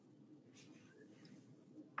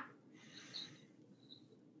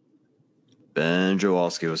Ben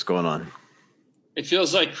Jawalski, what's going on? It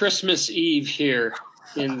feels like Christmas Eve here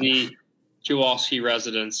in the Jawalski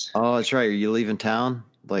residence. Oh, that's right. Are you leaving town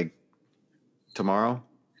like tomorrow?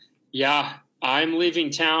 Yeah, I'm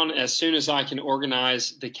leaving town as soon as I can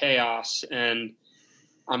organize the chaos, and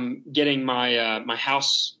I'm getting my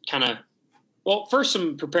house kind of. Well, first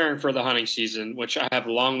I'm preparing for the hunting season, which I have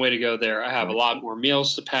a long way to go there. I have a lot more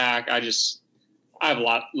meals to pack. I have a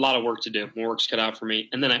lot of work to do. More work's cut out for me,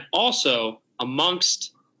 and then I also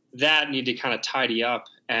amongst that need to kind of tidy up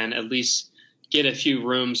and at least get a few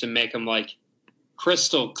rooms and make them like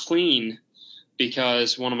crystal clean,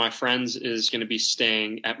 because one of my friends is going to be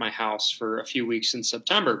staying at my house for a few weeks in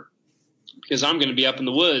September because I'm going to be up in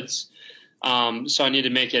the woods. So I need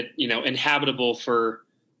to make it, inhabitable for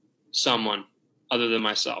someone other than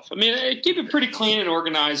myself. I mean, I keep it pretty clean and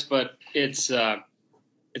organized, but it's a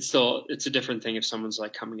different thing if someone's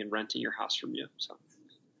like coming and renting your house from you. So.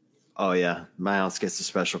 Oh yeah, my house gets a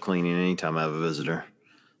special cleaning anytime I have a visitor.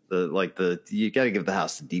 You got to give the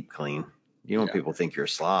house a deep clean. You don't want people to think you're a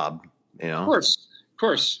slob, you know. Of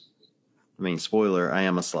course. I mean, spoiler: I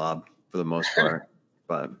am a slob for the most part,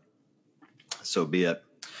 but so be it.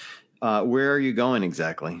 Where are you going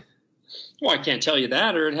exactly? Well, I can't tell you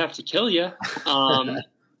that, or I'd have to kill you.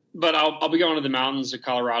 But I'll be going to the mountains of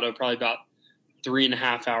Colorado, probably about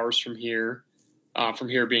 3.5 hours from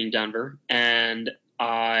here being Denver, and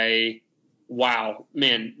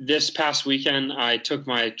this past weekend, I took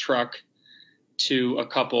my truck to a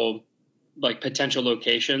couple like potential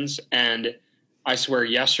locations. And I swear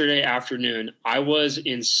yesterday afternoon, I was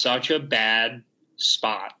in such a bad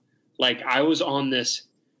spot. Like I was on this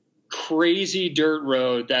crazy dirt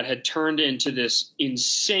road that had turned into this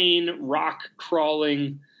insane rock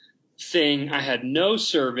crawling thing. I had no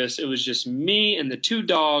service. It was just me and the two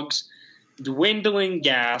dogs, dwindling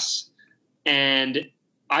gas. And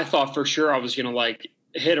I thought for sure I was going to like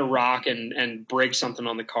hit a rock and break something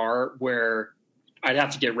on the car where I'd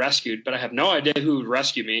have to get rescued, but I have no idea who would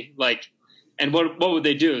rescue me. Like, and what would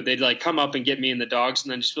they do? They'd like come up and get me and the dogs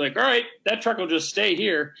and then just be like, all right, that truck will just stay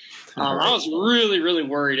here. I was really, really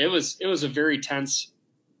worried. It was a very tense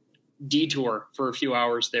detour for a few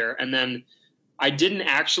hours there. And then I didn't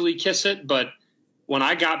actually kiss it, but when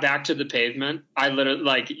I got back to the pavement, I literally,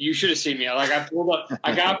 like, you should have seen me. Like, I pulled up,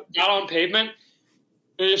 I got on pavement,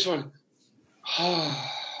 and I just went,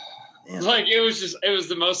 oh. Like, it was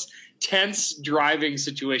the most tense driving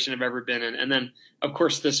situation I've ever been in. And then, of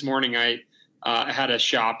course, this morning I had a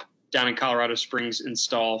shop down in Colorado Springs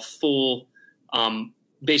install full,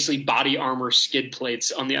 basically body armor skid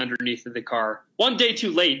plates on the underneath of the car. One day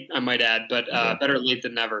too late, I might add, but better late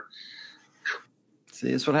than never. See,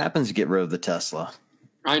 it's what happens to get rid of the Tesla.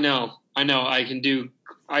 I know. I can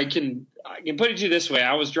put it to you this way.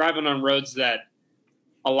 I was driving on roads that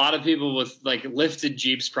a lot of people with like lifted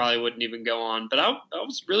Jeeps probably wouldn't even go on, but I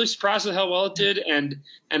was really surprised at how well it did. And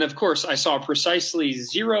of course I saw precisely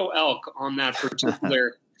 0 elk on that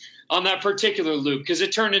particular loop, because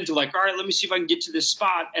it turned into like, all right, let me see if I can get to this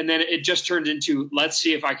spot. And then it just turned into, let's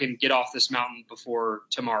see if I can get off this mountain before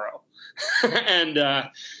tomorrow.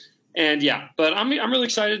 And yeah, but I'm really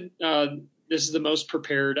excited. This is the most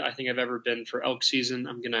prepared I think I've ever been for elk season.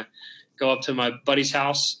 I'm going to go up to my buddy's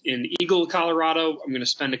house in Eagle, Colorado. I'm going to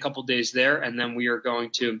spend a couple days there, and then we are going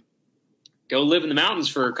to go live in the mountains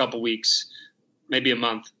for a couple weeks, maybe a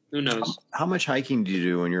month. Who knows? How much hiking do you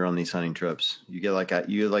do when you're on these hunting trips? You get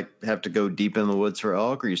you have to go deep in the woods for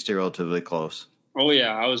elk, or you stay relatively close? Oh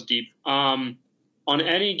yeah, I was deep. On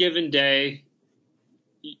any given day,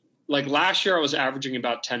 like last year, I was averaging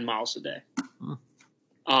about 10 miles a day.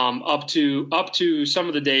 Up to some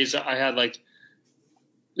of the days I had, like,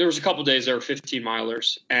 there was a couple days that were 15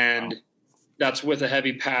 milers, and that's with a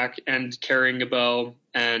heavy pack and carrying a bow,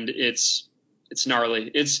 and it's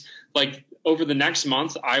gnarly. It's like over the next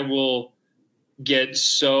month, I will get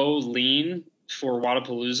so lean for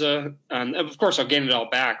Wadapalooza, and of course I'll gain it all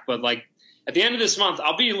back. But like at the end of this month,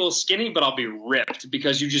 I'll be a little skinny, but I'll be ripped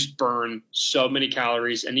because you just burn so many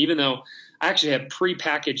calories. And even though I actually have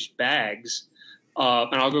prepackaged bags,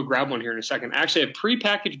 and I'll go grab one here in a second. I actually have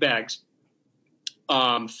prepackaged bags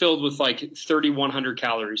filled with like 3,100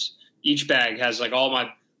 calories. Each bag has like all my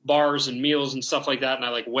bars and meals and stuff like that, and I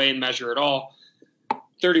like weigh and measure it all.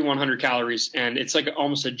 3,100 calories, and it's like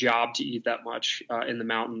almost a job to eat that much in the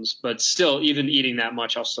mountains. But still, even eating that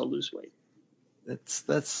much, I'll still lose weight.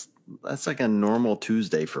 That's like a normal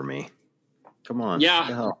Tuesday for me. Come on.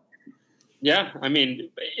 Yeah. Yeah. I mean,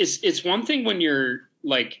 it's one thing when you're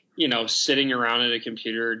like, sitting around at a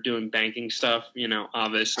computer doing banking stuff,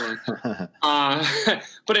 obviously.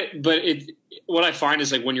 But what I find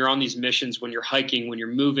is like when you're on these missions, when you're hiking, when you're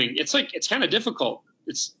moving, it's kind of difficult.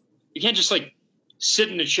 You can't just like sit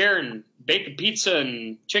in a chair and bake a pizza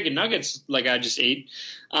and chicken nuggets like I just ate,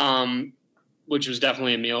 which was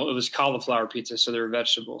definitely a meal. It was cauliflower pizza, so there were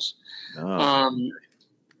vegetables. Oh.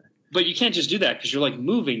 But you can't just do that because you're like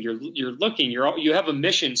moving, you're looking, you have a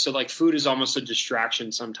mission. So like food is almost a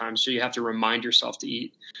distraction sometimes. So you have to remind yourself to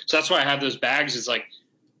eat. So that's why I have those bags. It's like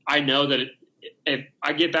I know that if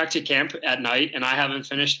I get back to camp at night and I haven't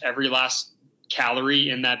finished every last calorie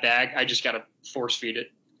in that bag, I just got to force feed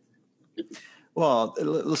it. Well,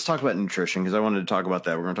 let's talk about nutrition because I wanted to talk about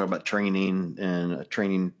that. We're going to talk about training and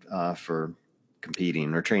training for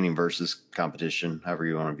competing or training versus competition, however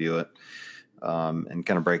you want to view it. And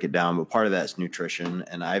kind of break it down. But part of that's nutrition.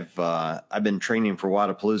 And I've been training for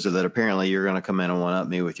Wodapalooza that apparently you're going to come in and one up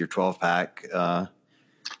me with your 12-pack.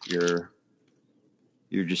 You're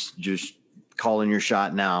just calling your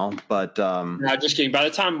shot now. But no, just kidding. By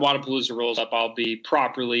the time Wodapalooza rolls up, I'll be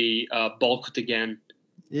properly bulked again.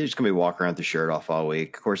 You're just going to be walking around with the shirt off all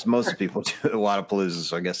week. Of course, most people do at Wodapalooza,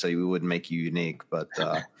 so I guess we wouldn't make you unique.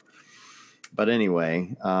 But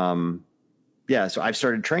anyway, yeah, so I've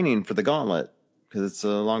started training for the gauntlet because it's a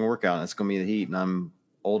long workout and it's going to be the heat and I'm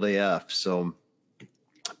old AF. So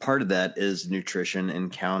part of that is nutrition and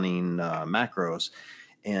counting macros.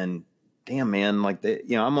 And damn, man, like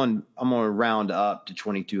I'm going to round up to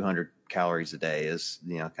 2,200 calories a day is,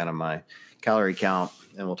 kind of my calorie count.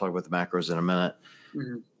 And we'll talk about the macros in a minute.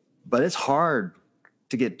 Mm-hmm. But it's hard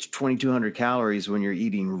to get 2,200 calories when you're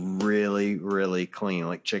eating really, really clean,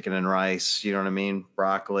 like chicken and rice, you know what I mean?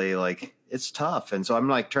 Broccoli, like it's tough. And so I'm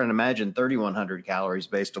like trying to imagine 3,100 calories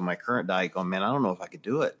based on my current diet going, man, I don't know if I could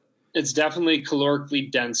do it. It's definitely calorically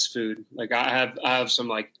dense food. Like I have some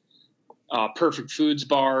like Perfect Foods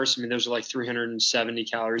bars. I mean, those are like 370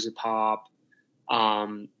 calories a pop.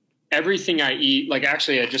 Everything I eat, like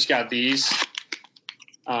actually I just got these.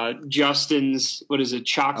 Justin's, what is it?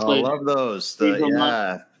 Chocolate. I love those.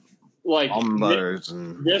 Like almond butters.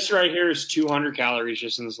 This right here is 200 calories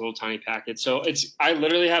just in this little tiny packet. So I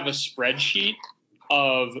literally have a spreadsheet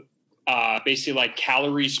of basically like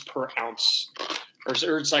calories per ounce,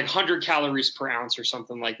 or it's like 100 calories per ounce or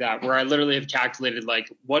something like that, where I literally have calculated like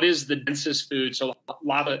what is the densest food. So a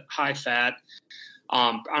lot of high fat.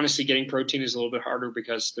 Honestly, getting protein is a little bit harder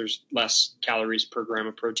because there's less calories per gram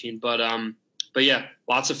of protein, But yeah,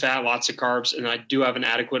 lots of fat, lots of carbs, and I do have an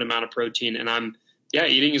adequate amount of protein. And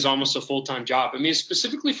eating is almost a full-time job. I mean,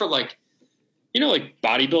 specifically for like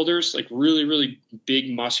bodybuilders, like really, really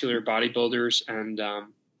big muscular bodybuilders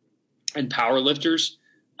and power lifters.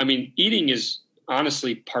 I mean, eating is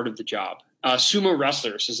honestly part of the job. Sumo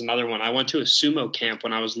wrestlers is another one. I went to a sumo camp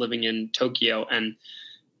when I was living in Tokyo and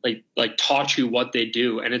like taught you what they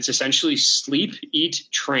do. And it's essentially sleep, eat,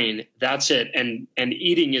 train. That's it. And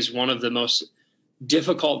eating is one of the most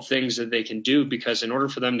difficult things that they can do because in order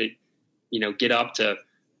for them to, get up to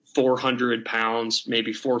 400 pounds,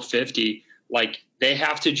 maybe 450, like they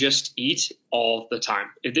have to just eat all the time.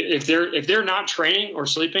 If they're not training or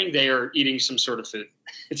sleeping, they are eating some sort of food.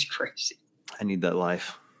 It's crazy. I need that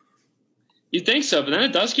life. You'd think so, but then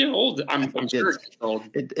it does get old. I'm sure it gets old.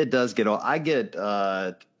 It does get old. I get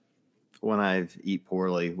when I eat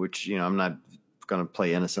poorly, which I'm not going to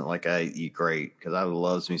play innocent like I eat great because I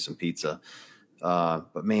loves me some pizza.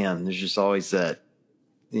 But man, there's just always that,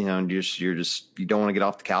 you don't want to get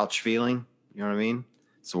off the couch feeling. You know what I mean?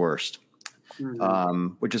 It's the worst.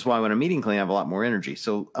 Mm-hmm. Which is why when I'm eating clean, I have a lot more energy.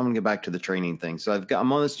 So I'm going to get back to the training thing. So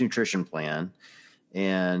I'm on this nutrition plan,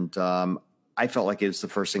 and I felt like it was the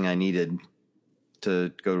first thing I needed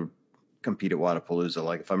to go compete at Wodapalooza.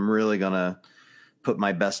 Like if I'm really going to put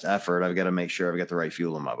my best effort, I've got to make sure I've got the right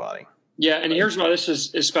fuel in my body. Yeah. And here's why this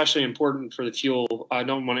is especially important for the fuel. I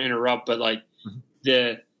don't want to interrupt, but like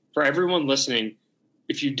for everyone listening,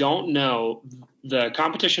 if you don't know, the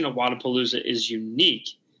competition at Wodapalooza is unique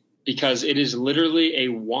because it is literally a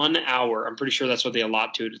 1 hour. I'm pretty sure that's what they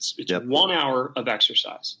allot to it. It's 1 hour of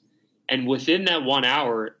exercise. And within that 1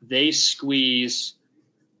 hour, they squeeze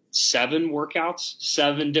 7 workouts,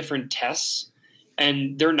 7 different tests.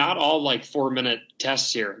 And they're not all like 4-minute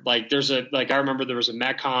tests here. Like I remember there was a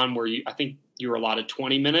Metcon where I think you were allotted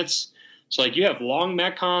 20 minutes. So like you have long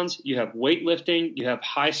Metcons, you have weightlifting, you have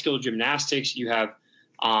high skill gymnastics, you have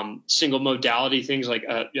single modality things like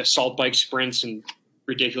assault bike sprints and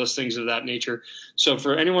ridiculous things of that nature. So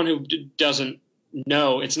for anyone who doesn't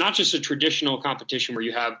know, it's not just a traditional competition where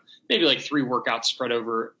you have maybe like 3 workouts spread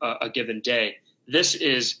over a given day. This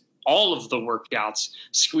is all of the workouts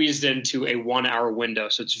squeezed into a 1 hour window.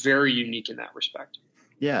 So it's very unique in that respect.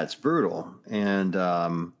 Yeah, it's brutal. And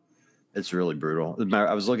It's really brutal.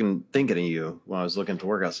 I was thinking of you when I was looking to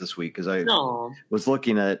workouts this week because I No. was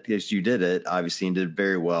looking at as you did it, obviously, and did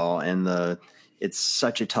very well. And it's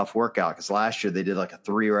such a tough workout because last year they did like a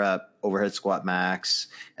 3-rep overhead squat max,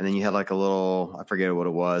 and then you had like a little, I forget what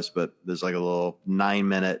it was, but there's like a little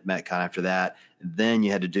 9-minute Metcon after that. Then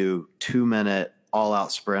you had to do 2-minute all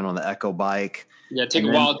out sprint on the Echo bike. Yeah, take a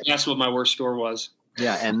wild guess what my worst score was.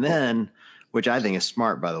 Yeah, and then, which I think is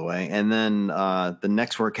smart, by the way. And then the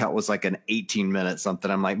next workout was like an 18-minute something.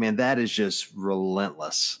 I'm like, man, that is just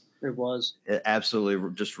relentless. It was. It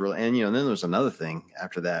absolutely just real. And, then there was another thing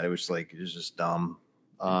after that. It was just dumb.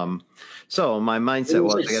 So my mindset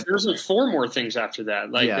was there was like 4 more things after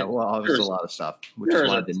that. Like, yeah, well, obviously a lot of stuff, which is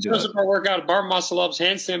why I didn't do it. Bar workout, bar muscle ups,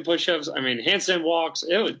 handstand push-ups. I mean, handstand walks.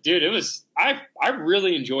 I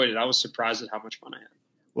really enjoyed it. I was surprised at how much fun I had.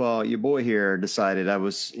 Well, your boy here decided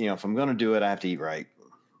if I'm going to do it, I have to eat right.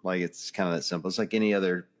 Like, it's kind of that simple. It's like any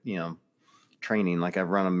other, training. Like I've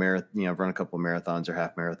run I've run a couple of marathons or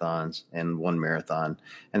half marathons and 1 marathon,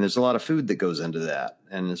 and there's a lot of food that goes into that,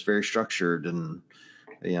 and it's very structured. And,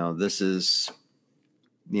 this is,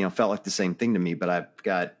 felt like the same thing to me, but I've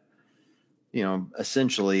got,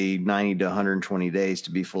 essentially 90 to 120 days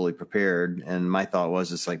to be fully prepared. And my thought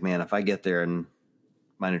was, it's like, man, if I get there and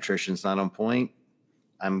my nutrition's not on point,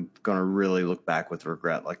 I'm going to really look back with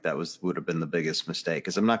regret. Like that would have been the biggest mistake,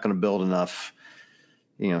 because I'm not going to build enough,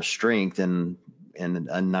 strength in a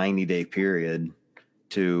 90-day period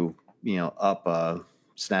to, up a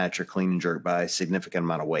snatch or clean and jerk by a significant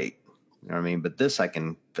amount of weight. You know what I mean? But this I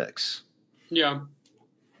can fix. Yeah.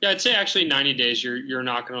 Yeah, I'd say actually 90 days you're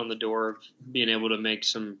knocking on the door of being able to make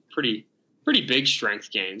some pretty big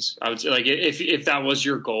strength gains. I would say, like, if that was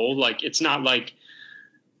your goal, like, it's not like,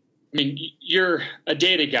 I mean, you're a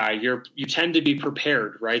data guy. You tend to be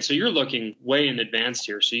prepared, right? So you're looking way in advance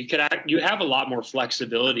here. So you have a lot more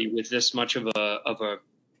flexibility with this much of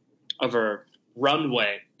a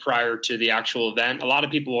runway prior to the actual event. A lot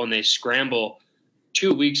of people, when they scramble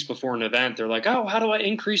 2 weeks before an event, they're like, "Oh, how do I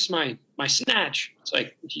increase my snatch?" It's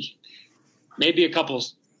like maybe a couple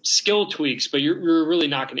skill tweaks, but you're really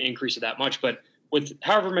not going to increase it that much. But with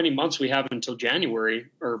however many months we have until January,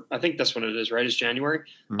 or I think that's when it is, right? It's January.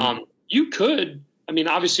 Mm-hmm. You could, I mean,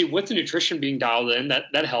 obviously with the nutrition being dialed in,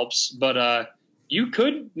 that helps, but you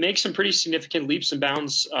could make some pretty significant leaps and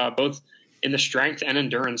bounds, both in the strength and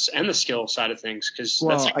endurance and the skill side of things. Because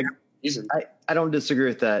I don't disagree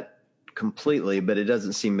with that completely, but it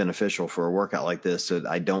doesn't seem beneficial for a workout like this. So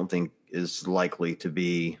I don't think is likely to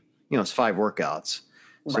be, it's 5 workouts.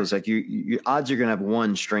 So right. It's like you odds you're going to have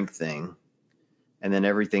one strength thing, and then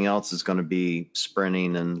everything else is going to be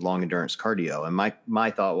sprinting and long endurance cardio. And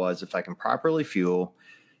my thought was, if I can properly fuel,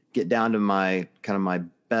 get down to my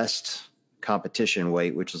best competition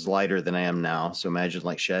weight, which is lighter than I am now. So imagine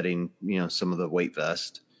like shedding, some of the weight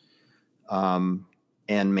vest, and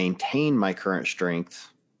maintain my current strength,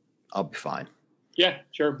 I'll be fine. Yeah,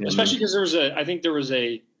 sure. Especially because there was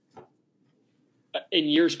in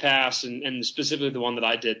years past, and specifically the one that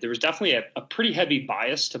I did, there was definitely a pretty heavy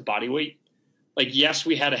bias to body weight. Like, yes,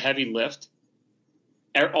 we had a heavy lift.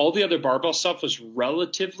 All the other barbell stuff was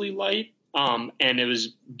relatively light, and it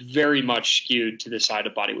was very much skewed to the side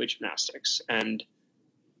of bodyweight gymnastics and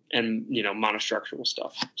monostructural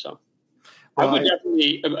stuff. So I would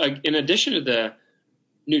definitely, in addition to the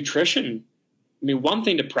nutrition, I mean, one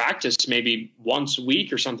thing to practice maybe once a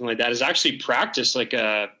week or something like that is actually practice like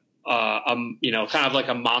kind of like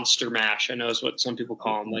a monster mash. I know is what some people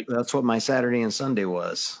call them. Like, that's what my Saturday and Sunday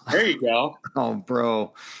was. There you go. Oh,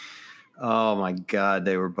 bro. Oh my God.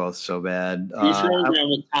 They were both so bad. You throwing around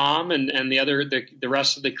with Tom and the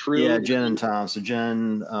rest of the crew? Yeah, Jen and Tom. So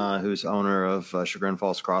Jen, who's owner of Chagrin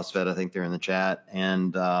Falls CrossFit, I think they're in the chat.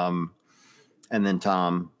 And then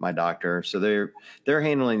Tom, my doctor. So they're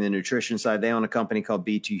handling the nutrition side. They own a company called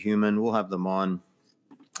B2 Human. We'll have them on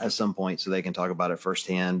at some point so they can talk about it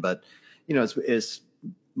firsthand. But, it's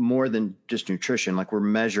more than just nutrition. Like, we're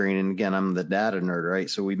measuring, and again, I'm the data nerd, right?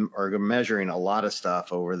 So we are measuring a lot of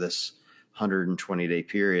stuff over this 120-day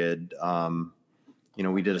period.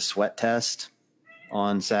 We did a sweat test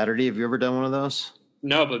on Saturday. Have you ever done one of those?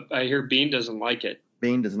 No, but I hear Bean doesn't like it.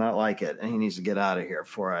 Bean does not like it, and he needs to get out of here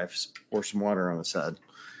before I pour some water on his head.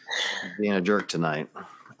 He's being a jerk tonight.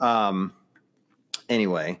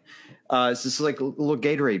 Anyway, it's just like a little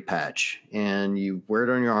Gatorade patch, and you wear it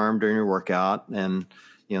on your arm during your workout. And,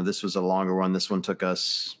 this was a longer one. This one took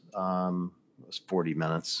us, it was 40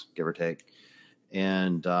 minutes, give or take.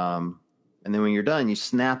 And then when you're done, you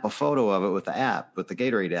snap a photo of it with the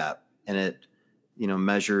Gatorade app, and it,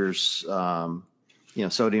 measures,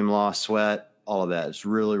 sodium loss, sweat, all of that. It's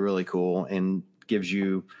really, really cool, and gives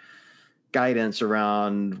you guidance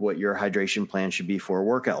around what your hydration plan should be for a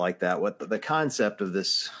workout like that. What the concept of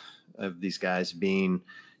these guys being,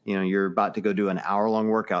 you're about to go do an hour-long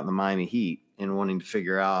workout in the Miami heat and wanting to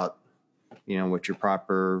figure out, what your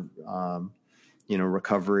proper,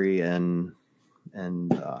 recovery and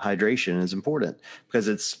hydration is important, because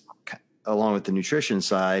it's along with the nutrition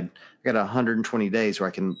side. I got 120 days where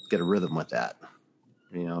I can get a rhythm with that,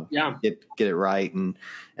 get it right and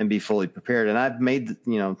be fully prepared. And I've made,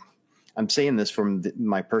 I'm saying this from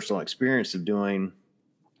my personal experience of doing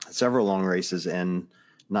several long races and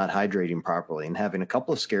not hydrating properly and having a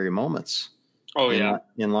couple of scary moments.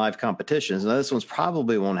 In live competitions. Now, this one's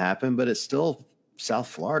probably won't happen, but it's still South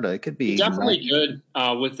Florida. It could be definitely good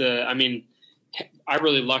with I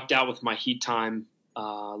really lucked out with my heat time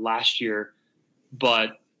last year,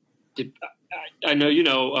 but I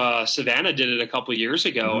know, Savannah did it a couple of years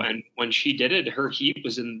ago. Mm-hmm. And when she did it, her heat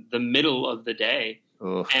was in the middle of the day.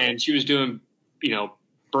 Ugh. And she was doing,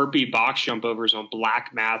 burpee box jump overs on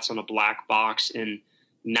black mats on a black box in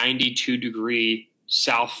 92-degree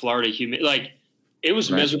South Florida humid. Like, it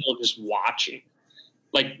was miserable just watching.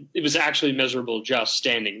 Like, it was actually miserable just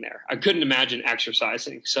standing there. I couldn't imagine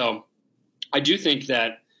exercising. So I do think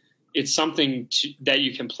that it's something that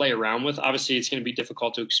you can play around with. Obviously, it's going to be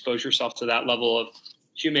difficult to expose yourself to that level of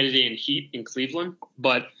humidity and heat in Cleveland,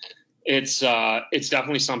 but it's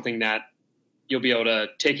definitely something that you'll be able to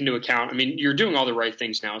take into account. I mean, you're doing all the right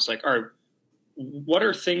things now. It's like, all right, what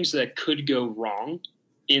are things that could go wrong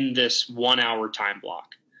in this 1 hour time block?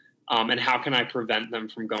 And how can I prevent them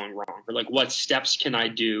from going wrong? Or like, what steps can I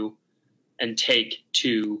do and take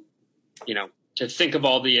to think of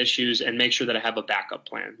all the issues and make sure that I have a backup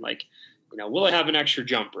plan? Like, will I have an extra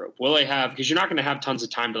jump rope? Will I have, because you're not going to have tons of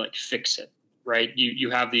time to like fix it, right? You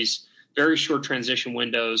have these very short transition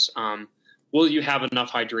windows. Will you have enough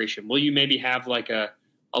hydration? Will you maybe have like a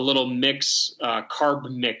little mix, carb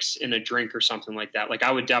mix in a drink or something like that? Like,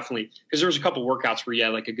 I would definitely, because there was a couple workouts where you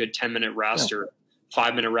had like a good 10-minute rest or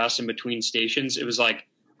 5-minute rest in between stations. It was like,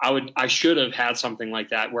 I should have had something like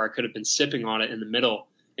that where I could have been sipping on it in the middle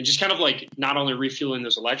and just kind of like not only refueling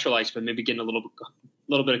those electrolytes, but maybe getting a little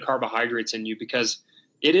bit of carbohydrates in you, because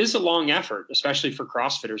it is a long effort, especially for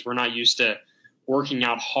CrossFitters. We're not used to working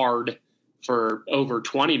out hard for over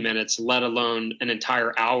 20 minutes, let alone an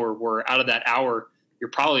entire hour, where out of that hour, you're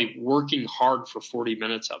probably working hard for 40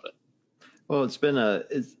 minutes of it. Well, it's been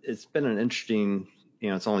an interesting,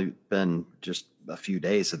 it's only been just a few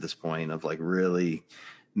days at this point of like really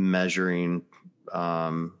measuring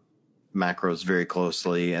macros very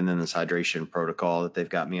closely, and then this hydration protocol that they've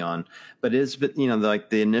got me on. But like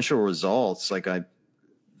the initial results, like as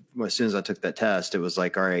soon as I took that test, it was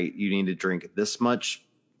like, all right, you need to drink this much,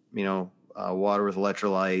 water with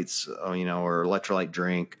electrolytes, or electrolyte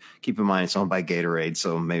drink. Keep in mind it's owned by Gatorade,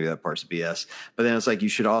 so maybe that part's BS. But then it's like, you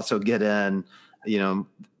should also get in,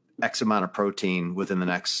 X amount of protein within the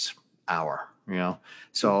next hour,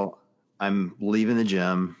 So I'm leaving the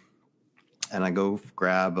gym and I go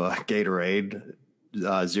grab a Gatorade,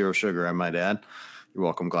 0 sugar, I might add. You're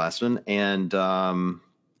welcome, Glassman. And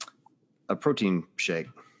a protein shake,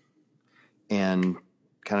 and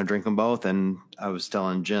kind of drink them both. And I was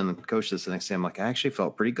telling Jen, the coach, this the next day. I'm like, I actually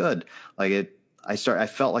felt pretty good. Like I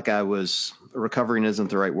felt like I was, recovering isn't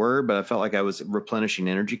the right word, but I felt like I was replenishing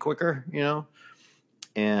energy quicker,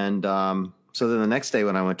 And so then the next day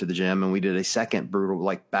when I went to the gym and we did a second brutal,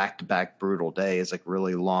 like back-to-back brutal day, is like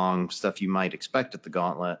really long stuff you might expect at the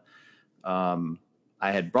Gauntlet. I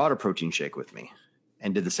had brought a protein shake with me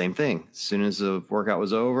and did the same thing. As soon as the workout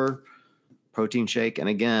was over, protein shake. And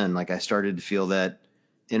again, like I started to feel that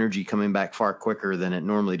energy coming back far quicker than it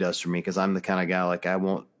normally does for me, because I'm the kind of guy, like, I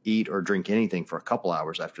won't eat or drink anything for a couple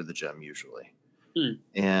hours after the gym usually.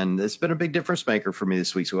 And it's been a big difference maker for me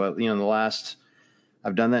this week. So,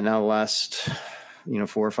 I've done that now the last, 4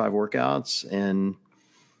 or 5 workouts. And,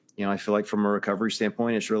 I feel like from a recovery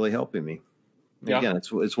standpoint, it's really helping me. Yeah. Again,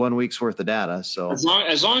 it's 1 week's worth of data. So as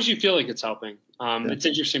long as you feel like it's helping, it's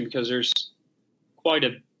interesting because there's quite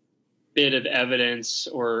a bit of evidence,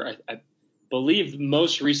 or I believe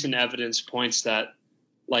most recent evidence points that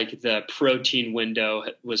like the protein window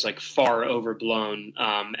was like far overblown.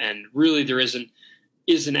 And really there isn't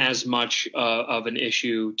as much of an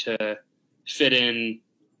issue to fit in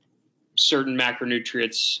certain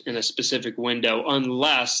macronutrients in a specific window,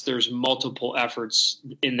 unless there's multiple efforts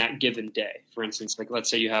in that given day. For instance, like let's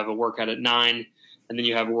say you have a workout at 9 and then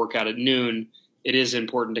you have a workout at noon. It is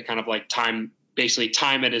important to kind of like time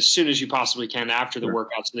it as soon as you possibly can after the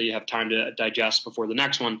workout, so that you have time to digest before the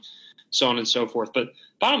next one, so on and so forth. But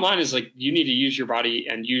bottom line is, like, you need to use your body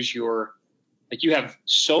and use you have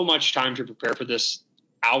so much time to prepare for this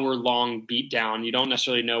hour-long beat down. You don't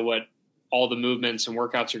necessarily know what all the movements and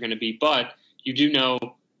workouts are going to be, but you do know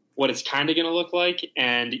what it's kind of going to look like,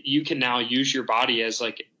 and you can now use your body as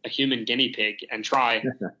like a human guinea pig and try,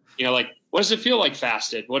 like, what does it feel like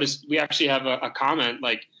fasted? We actually have a comment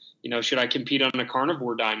like, should I compete on a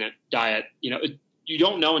carnivore diet? You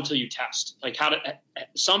don't know until you test. Like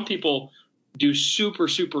some people do super,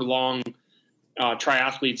 super long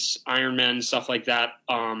triathletes, Ironman, stuff like that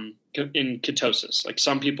in ketosis. Like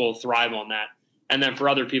some people thrive on that. And then for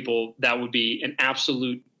other people, that would be an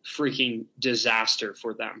absolute freaking disaster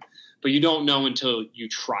for them. But you don't know until you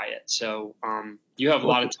try it. So you have a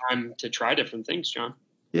lot of time to try different things, John.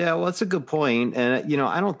 Yeah, well, that's a good point. And,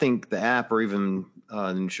 I don't think the app or even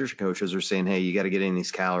the nutrition coaches are saying, hey, you got to get in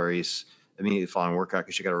these calories immediately following workout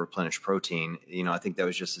because you got to replenish protein. I think that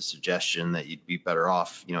was just a suggestion that you'd be better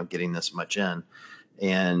off, getting this much in.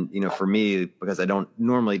 And, for me, because I don't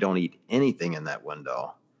eat anything in that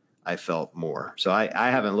window, I felt more. So I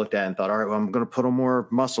haven't looked at it and thought, all right, well, I'm going to put on more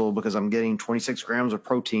muscle because I'm getting 26 grams of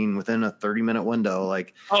protein within a 30-minute window.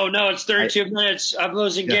 Like, oh, no, it's 32 minutes. I'm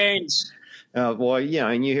losing gains. Well,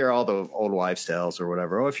 and you hear all the old wives' tales or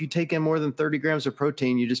whatever. Oh, if you take in more than 30 grams of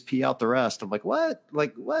protein, you just pee out the rest. I'm like, what?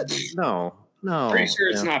 Like, what? No. Pretty sure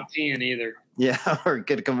it's not peeing either. Yeah, or it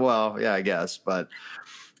could come. Well, yeah, I guess. But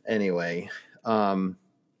anyway, so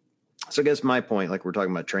I guess my point, like we're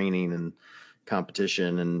talking about training and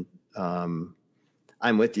competition, and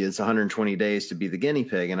I'm with you. It's 120 days to be the guinea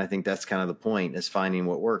pig, and I think that's kind of the point, is finding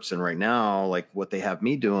what works. And right now, like what they have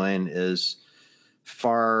me doing is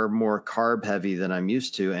far more carb heavy than I'm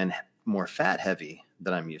used to and more fat heavy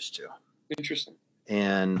than I'm used to. Interesting.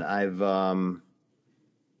 And I'm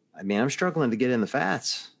struggling to get in the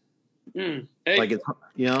fats. Hey. Like, it's,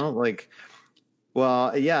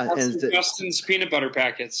 well, yeah. And Justin's peanut butter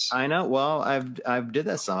packets. I know. Well, I've did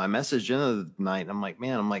that some. I messaged in the night and I'm like,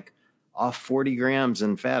 man, off 40 grams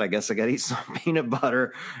in fat. I guess I got to eat some peanut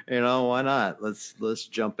butter. Why not? Let's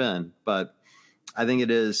jump in. But I think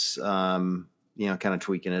it is, kind of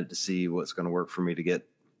tweaking it to see what's going to work for me to get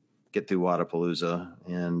through Wodapalooza.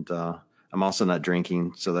 And I'm also not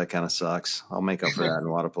drinking, so that kind of sucks. I'll make up for that in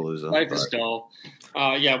Wodapalooza. Life is dull.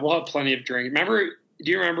 Yeah, we'll have plenty of drink.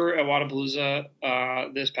 Do you remember at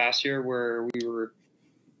Wodapalooza this past year where we were,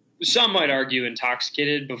 some might argue,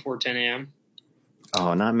 intoxicated before 10 a.m.?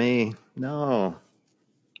 Oh, not me. No.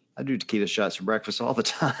 I do tequila shots for breakfast all the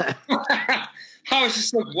time. I was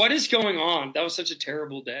just like, what is going on? That was such a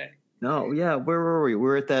terrible day. No, yeah. Where were we? We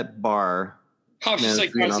were at that bar. I was just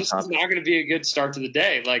like, this is not going to be a good start to the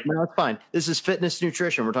day. Like, no, it's fine. This is fitness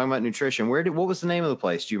nutrition. We're talking about nutrition. What was the name of the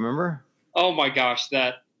place? Do you remember? Oh my gosh,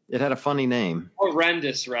 it had a funny name.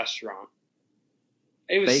 Horrendous restaurant.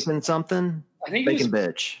 It was Bacon something. I think Bacon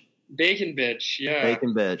Bitch. Bacon Bitch. Yeah.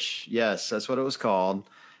 Bacon Bitch. Yes, that's what it was called.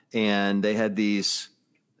 And they had these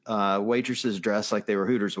waitresses dressed like they were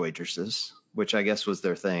Hooters waitresses, which I guess was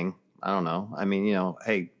their thing. I don't know. I mean,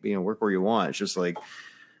 hey, work where you want. It's just like,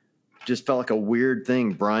 just felt like a weird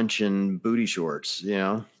thing, brunch and booty shorts, It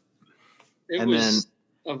and was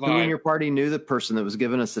then a vibe. Who in your party knew the person that was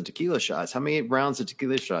giving us the tequila shots? How many rounds of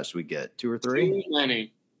tequila shots did we get? 2 or 3? Too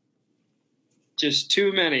many. Just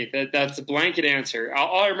too many. That's a blanket answer.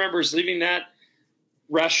 All I remember is leaving that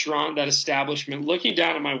restaurant, that establishment, looking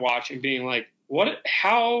down at my watch and being like,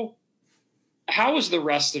 how is the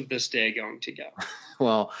rest of this day going to go?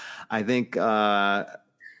 Well, I think, I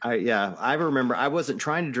remember I wasn't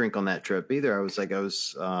trying to drink on that trip either. I was I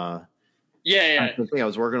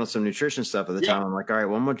was working on some nutrition stuff at the time. I'm like, all right,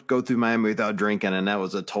 well, I'm going to go through Miami without drinking. And that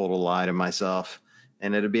was a total lie to myself.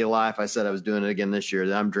 And it'd be a lie if I said I was doing it again this year.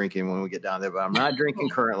 That I'm drinking when we get down there, but I'm not drinking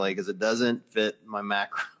currently because it doesn't fit my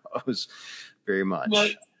macros very much.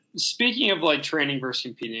 But speaking of like training versus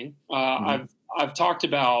competing, I've talked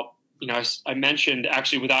about, I mentioned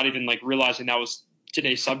actually without even like realizing that was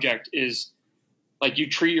today's subject, is like you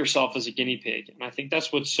treat yourself as a guinea pig. And I think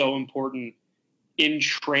that's what's so important in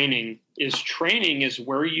training is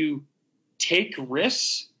where you take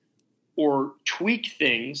risks or tweak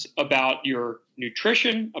things about your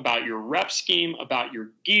nutrition, about your rep scheme, about your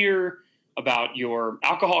gear, about your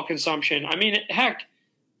alcohol consumption. I mean, heck,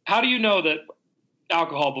 how do you know that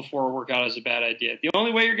alcohol before a workout is a bad idea? The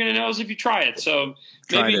only way you're going to know is if you try it. So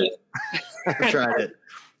maybe tried it.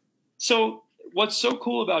 So what's so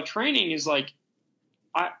cool about training is like,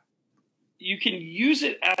 you can use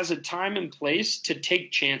it as a time and place to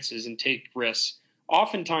take chances and take risks.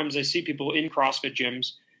 Oftentimes I see people in CrossFit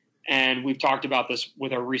gyms, and we've talked about this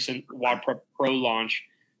with our recent WOD Prep Pro launch.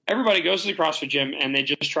 Everybody goes to the CrossFit gym and they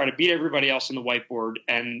just try to beat everybody else on the whiteboard,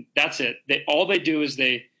 and that's it. All they do is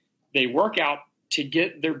they work out to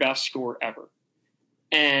get their best score ever.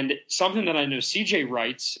 And something that I know CJ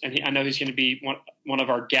writes, and I know he's going to be one of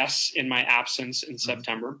our guests in my absence in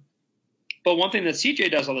September. But one thing that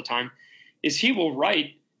CJ does all the time is he will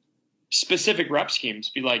write specific rep schemes,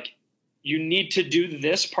 be like, you need to do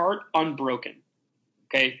this part unbroken.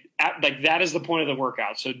 Okay. Like that is the point of the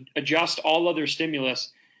workout. So adjust all other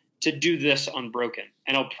stimulus to do this unbroken.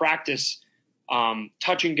 And he'll practice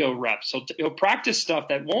touch and go reps. So he'll practice stuff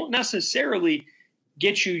that won't necessarily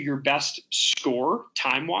get you your best score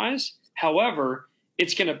time wise. However,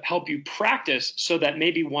 it's going to help you practice so that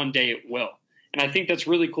maybe one day it will. And I think that's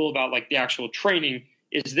really cool about like the actual training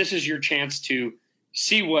is this is your chance to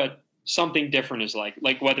see what something different is like.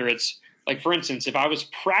 Like whether it's like, for instance, if I was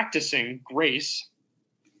practicing Grace,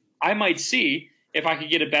 I might see if I could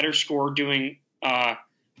get a better score doing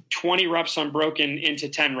 20 reps unbroken into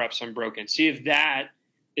 10 reps unbroken. See if that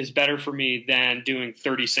is better for me than doing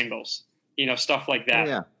 30 singles, stuff like that.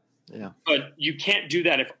 Yeah. Yeah. But you can't do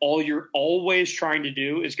that if all you're always trying to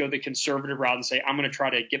do is go the conservative route and say, I'm going to try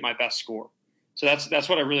to get my best score. So that's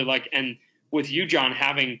what I really like. And with you, John,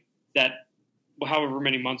 having that, however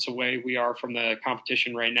many months away we are from the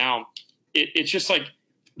competition right now, it's just like,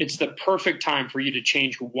 it's the perfect time for you to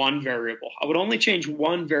change one variable. I would only change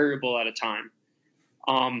one variable at a time.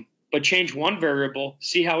 But change one variable,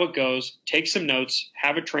 see how it goes, take some notes,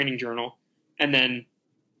 have a training journal, and then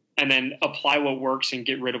apply what works and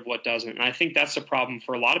get rid of what doesn't. And I think that's the problem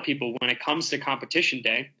for a lot of people when it comes to competition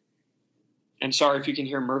day. And sorry if you can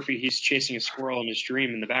hear Murphy, he's chasing a squirrel in his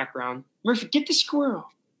dream in the background. Murphy, get the squirrel,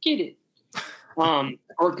 get it.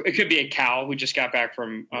 Or it could be a cow. We just got back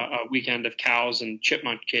from a weekend of cows and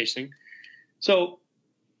chipmunk chasing. So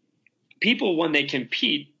people, when they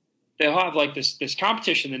compete, they'll have like this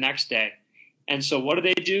competition the next day. And so what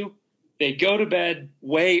do? They go to bed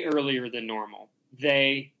way earlier than normal.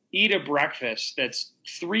 They eat a breakfast that's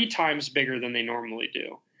 3 times bigger than they normally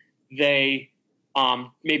do. They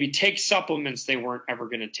maybe take supplements they weren't ever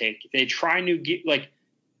going to take. They try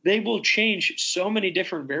they will change so many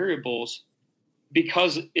different variables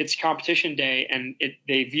because it's competition day and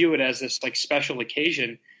they view it as this like special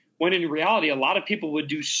occasion, when in reality, a lot of people would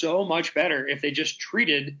do so much better if they just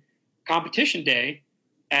treated competition day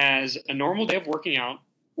as a normal day of working out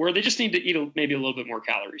where they just need to eat maybe a little bit more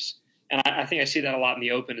calories. And I think I see that a lot in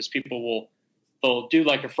the open is people they'll do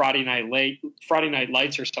like a Friday night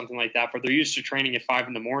lights or something like that, but they're used to training at 5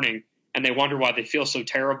 a.m. and they wonder why they feel so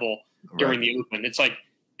terrible during the open. It's like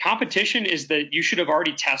competition is that you should have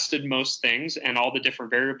already tested most things and all the different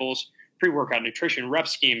variables, pre-workout nutrition, rep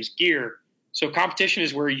schemes, gear. So competition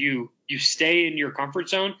is where you stay in your comfort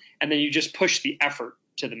zone and then you just push the effort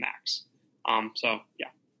to the max. So yeah.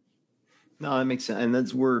 No, that makes sense.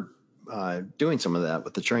 And we're doing some of that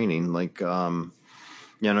with the training. Like,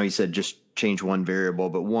 you said just change one variable,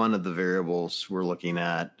 but one of the variables we're looking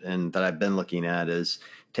at and that I've been looking at is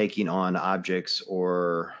taking on objects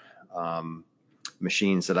or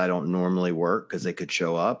machines that I don't normally work because they could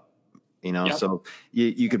show up, Yep. So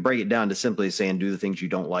you could break it down to simply saying do the things you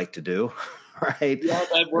don't like to do, right? Yeah,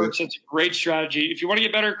 that works. It's a great strategy. If you want to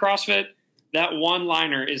get better at CrossFit, that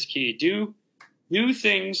one-liner is key. Do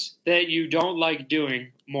things that you don't like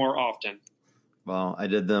doing more often. Well, I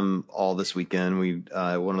did them all this weekend.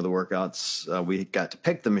 One of the workouts, we got to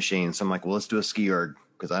pick the machine. So I'm like, well, let's do a ski erg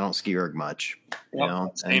because I don't ski erg much,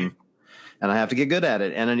 and I have to get good at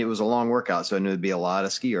it. And then it was a long workout, so I knew it'd be a lot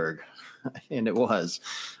of ski erg, and it was.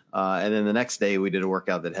 And then the next day we did a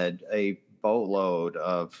workout that had a boatload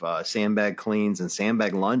of sandbag cleans and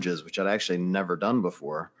sandbag lunges, which I'd actually never done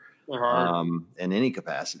before in any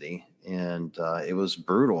capacity. And it was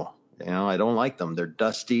brutal. I don't like them. They're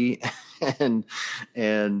dusty and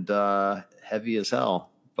heavy as hell.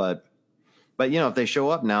 But if they show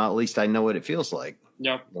up now, at least I know what it feels like.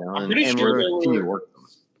 Yep. I'm pretty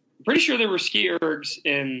sure there were ski ergs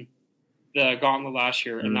in the gauntlet last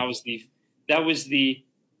year, and that was the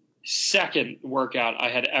second workout I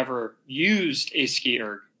had ever used a ski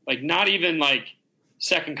erg. Like not even like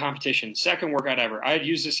second competition, second workout ever. I had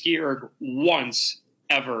used a ski erg once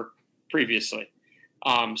ever previously.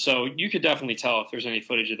 So you could definitely tell if there's any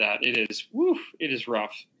footage of that. It is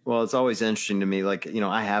rough. Well, it's always interesting to me. Like,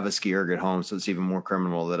 I have a ski erg at home, so it's even more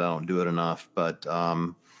criminal that I don't do it enough. But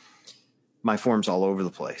my form's all over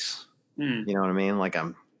the place. You know what I mean? Like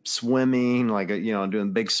I'm swimming, like,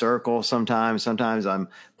 doing big circles sometimes. Sometimes I'm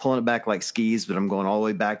pulling it back like skis, but I'm going all the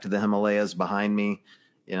way back to the Himalayas behind me.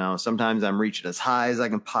 Sometimes I'm reaching as high as I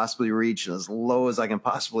can possibly reach and as low as I can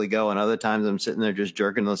possibly go. And other times I'm sitting there just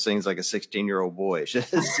jerking those things like a 16-year-old boy. It's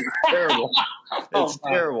terrible. It's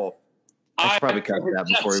terrible. I should probably cut that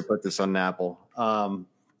before we put this on Napple.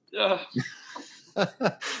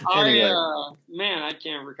 Anyway, Man, I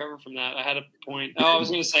can't recover from that. I had a point. Oh, I was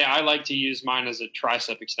going to say I like to use mine as a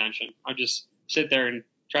tricep extension. I just sit there and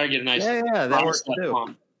try to get a nice yeah, that works tricep too.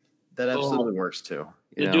 pump. That absolutely works too.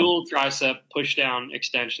 The dual tricep push down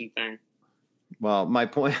extension thing. Well, my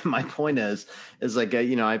point is like,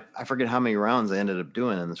 I forget how many rounds I ended up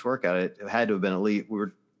doing in this workout. It had to have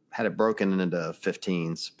been had it broken into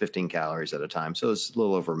 15 calories at a time. So it's a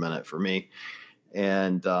little over a minute for me.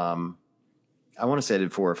 And, I want to say I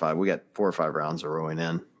did 4 or 5. We got 4 or 5 rounds of rowing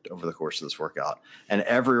in over the course of this workout. And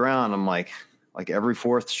every round I'm like every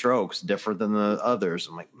fourth stroke's different than the others.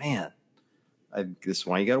 I'm like, man, this is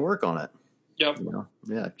why you got to work on it. Yep.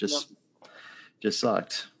 Just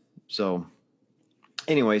sucked. So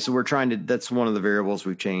anyway, so we're that's one of the variables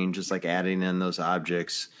we've changed, is like adding in those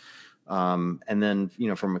objects. And then,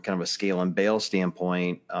 from a kind of a scale and bale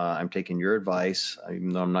standpoint, I'm taking your advice,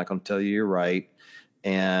 even though I'm not going to tell you you're right.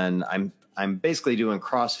 And I'm basically doing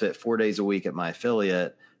CrossFit 4 days a week at my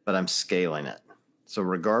affiliate, but I'm scaling it. So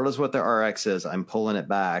regardless what the RX is, I'm pulling it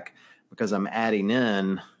back because I'm adding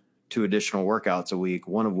in 2 additional workouts a week,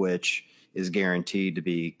 one of which is guaranteed to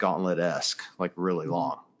be gauntlet-esque, like really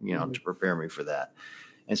long, to prepare me for that.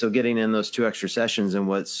 And so getting in those 2 extra sessions and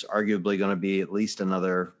what's arguably going to be at least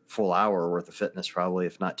another full hour worth of fitness, probably,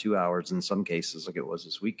 if not 2 hours in some cases, like it was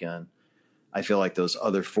this weekend, I feel like those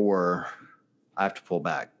other 4, I have to pull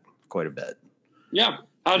back quite a bit. Yeah.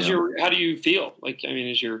 How do you feel? Like, I mean,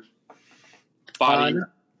 is your body?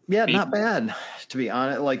 Not bad, to be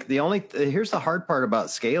honest. Like here's the hard part about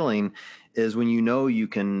scaling is when you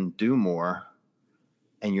can do more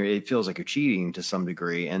and it feels like you're cheating to some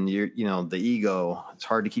degree, and the ego, it's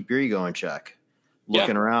hard to keep your ego in check,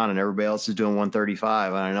 looking around and everybody else is doing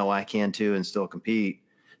 135 and I know I can too and still compete.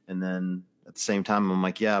 And then at the same time, I'm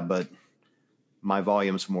like, yeah, but my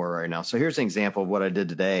volume's more right now. So here's an example of what I did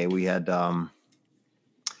today. We had,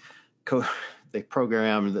 they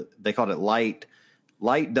programmed, they called it light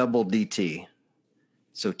double DT.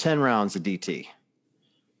 So 10 rounds of DT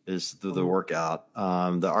is the workout.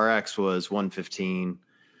 The RX was 115.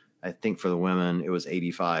 I think for the women, it was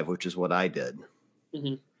 85, which is what I did.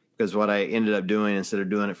 Mm-hmm. Because what I ended up doing, instead of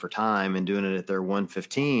doing it for time and doing it at their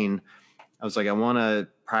 115, I was like, I want to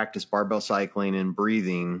practice barbell cycling and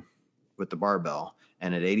breathing with the barbell.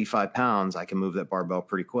 And at 85 pounds, I can move that barbell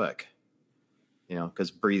pretty quick,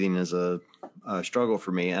 because breathing is a struggle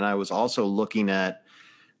for me. And I was also looking at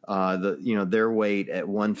their weight at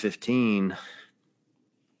 115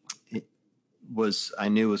 I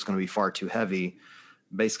knew was going to be far too heavy.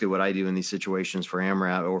 Basically what I do in these situations for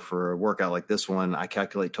AMRAP or for a workout like this one, I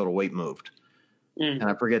calculate total weight moved. And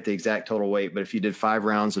I forget the exact total weight, but if you did 5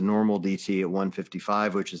 rounds of normal DT at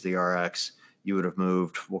 155, which is the RX, you would have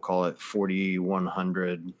moved, we'll call it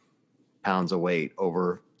 4,100 pounds of weight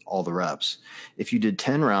over all the reps. If you did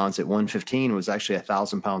 10 rounds at 115, it was actually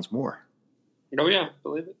 1,000 pounds more. Oh yeah,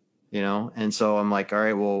 believe it. And so I'm like, all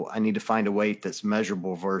right, well, I need to find a weight that's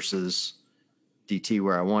measurable versus DT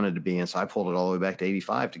where I wanted to be. And so I pulled it all the way back to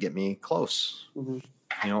 85 to get me close,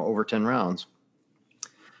 over 10 rounds.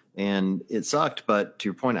 And it sucked, but to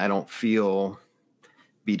your point, I don't feel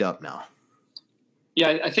beat up now.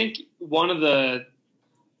 Yeah, I think one of the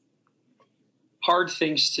hard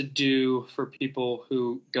things to do for people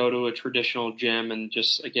who go to a traditional gym and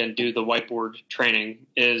just, again, do the whiteboard training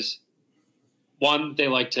is, one, they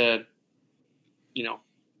like to,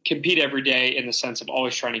 compete every day in the sense of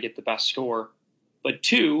always trying to get the best score. But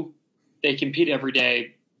 2, they compete every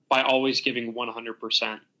day by always giving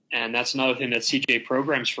 100%. And that's another thing that CJ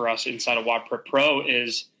programs for us inside of WOD Prep Pro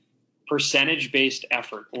is percentage-based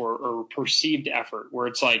effort or perceived effort, where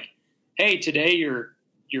it's like, hey, today you're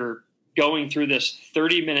going through this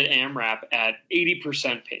 30-minute AMRAP at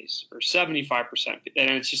 80% pace or 75%.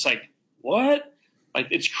 And it's just like, what? Like,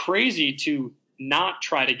 it's crazy to not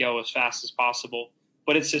try to go as fast as possible,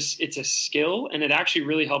 but it's a skill, and it actually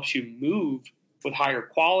really helps you move with higher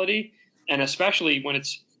quality. And especially when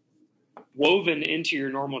it's woven into your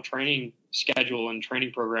normal training schedule and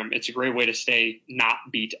training program, it's a great way to stay not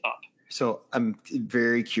beat up. So I'm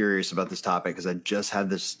very curious about this topic because I just had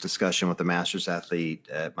this discussion with a master's athlete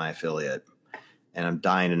at my affiliate, and I'm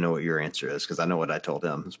dying to know what your answer is because I know what I told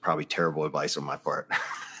him. It's probably terrible advice on my part.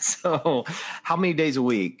 So how many days a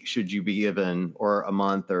week should you be given, or a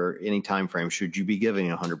month or any time frame, should you be giving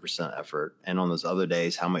 100% effort? And on those other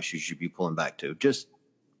days, how much should you be pulling back to? Just,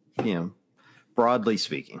 broadly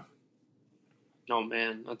speaking. Oh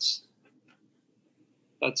man,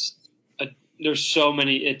 there's so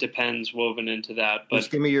many it depends woven into that. But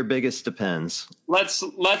just give me your biggest depends. Let's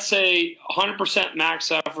say 100%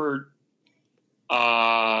 max effort.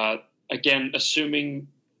 Again, assuming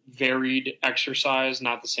varied exercise,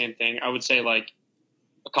 not the same thing. I would say like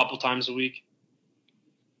a couple times a week.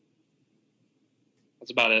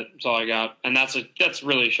 That's about it. That's all I got. And that's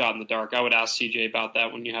really a shot in the dark. I would ask CJ about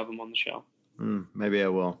that when you have him on the show. Maybe I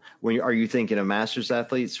will. Are you thinking of masters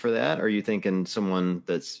athletes for that? Or are you thinking someone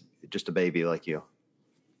that's just a baby like you?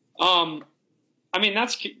 I mean,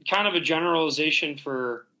 that's kind of a generalization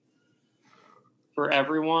for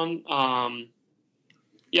everyone.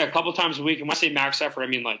 Yeah, a couple times a week. And when I say max effort, I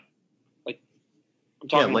mean like I'm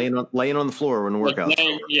talking laying on the floor when the workout's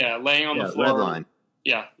laying on the floor. Red line.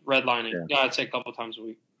 Yeah, redlining. Yeah, I'd say a couple times a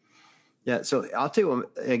week. Yeah, so I'll tell you,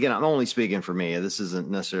 again, I'm only speaking for me. This isn't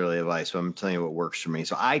necessarily advice, but I'm telling you what works for me.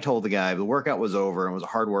 So I told the guy the workout was over and it was a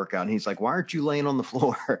hard workout. And he's like, why aren't you laying on the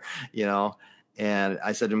floor? And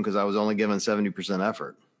I said to him, because I was only given 70%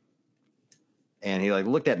 effort. And he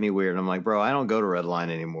looked at me weird. And I'm like, bro, I don't go to red line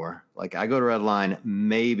anymore. Like I go to red line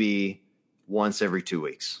maybe once every 2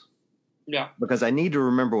 weeks. Yeah. Because I need to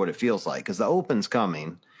remember what it feels like because the open's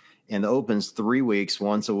coming. And the open's 3 weeks,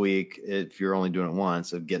 once a week, if you're only doing it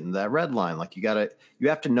once, of getting that red line. Like you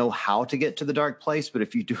have to know how to get to the dark place, but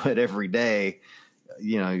if you do it every day,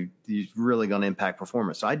 you're really going to impact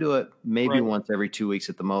performance. So I do it maybe once every 2 weeks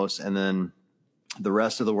at the most. And then the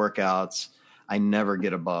rest of the workouts, I never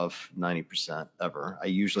get above 90% ever. I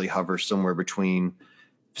usually hover somewhere between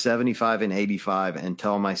 75 and 85 and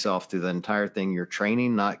tell myself through the entire thing, you're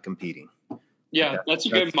training, not competing. Yeah, that's a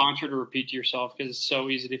good mantra to repeat to yourself because it's so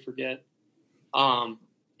easy to forget.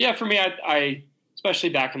 Yeah, for me, I especially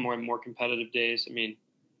back in more competitive days. I mean,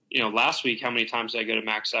 last week, how many times did I go to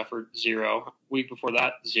max effort? 0. Week before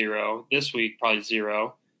that, 0. This week, probably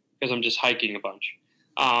 0 because I'm just hiking a bunch.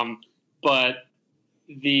 But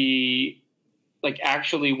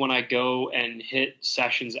actually when I go and hit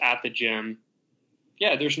sessions at the gym,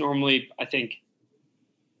 yeah, there's normally, I think,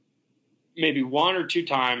 maybe 1 or 2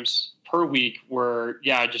 times per week where,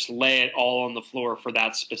 I just lay it all on the floor for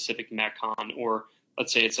that specific Metcon, or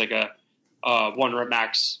let's say it's like a 1 rep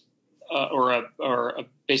max or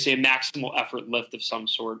basically a maximal effort lift of some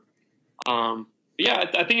sort. I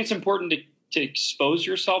think it's important to expose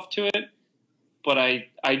yourself to it. But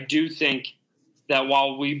I do think that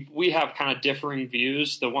while we have kind of differing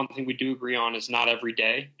views, the one thing we do agree on is not every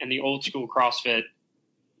day. And the old school CrossFit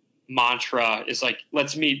mantra is like,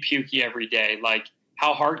 let's meet Pukey every day. Like,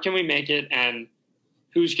 how hard can we make it? And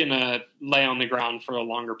who's going to lay on the ground for a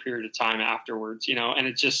longer period of time afterwards, And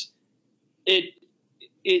it just, it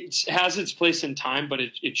has its place in time, but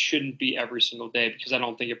it shouldn't be every single day because I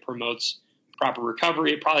don't think it promotes proper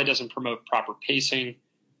recovery. It probably doesn't promote proper pacing.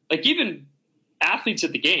 Like even athletes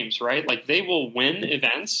at the games, right? Like they will win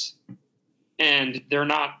events and they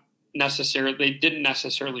didn't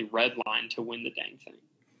necessarily redline to win the dang thing.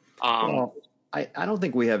 I don't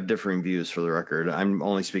think we have differing views for the record. I'm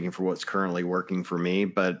only speaking for what's currently working for me,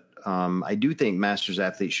 but I do think masters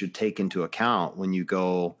athletes should take into account when you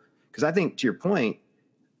go, because I think to your point,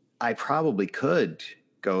 I probably could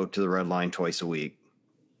go to the red line twice a week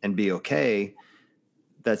and be okay.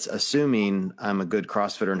 That's assuming I'm a good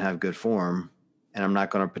CrossFitter and have good form and I'm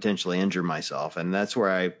not going to potentially injure myself. And that's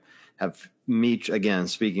where I have again,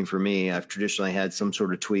 speaking for me, I've traditionally had some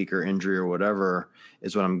sort of tweak or injury or whatever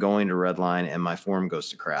is when I'm going to redline and my form goes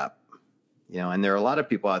to crap, and there are a lot of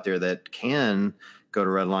people out there that can go to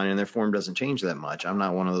redline and their form doesn't change that much. I'm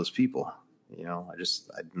not one of those people,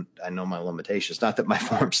 I know my limitations, not that my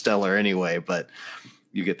form's stellar anyway, but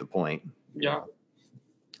you get the point. Yeah.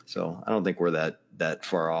 So I don't think we're that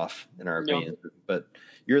far off in our opinion, but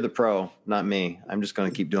you're the pro, not me. I'm just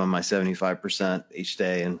going to keep doing my 75% each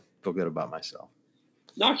day and feel good about myself.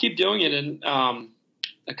 No, I'll keep doing it. And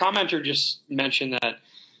a commenter just mentioned that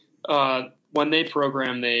when they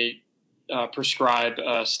program, they prescribe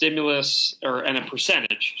a stimulus and a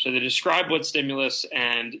percentage. So they describe what stimulus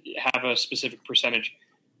and have a specific percentage.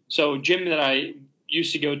 So gym that I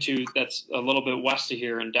used to go to that's a little bit west of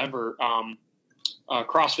here in Denver,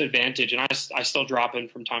 CrossFit Vantage, and I still drop in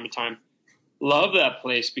from time to time. Love that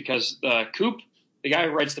place because Coop, the guy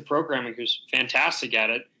who writes the programming, who's fantastic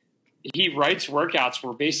at it, he writes workouts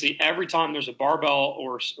where basically every time there's a barbell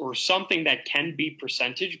or something that can be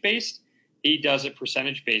percentage based, he does it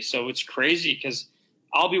percentage based. So it's crazy because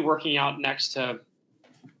I'll be working out next to,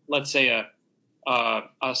 let's say,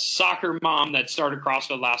 a soccer mom that started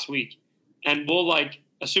CrossFit last week, and we'll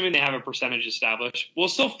assuming they have a percentage established, we'll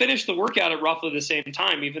still finish the workout at roughly the same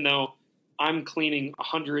time, even though I'm cleaning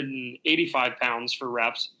 185 pounds for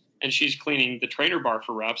reps and she's cleaning the trainer bar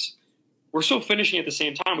for reps. We're still finishing at the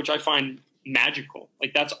same time, which I find magical.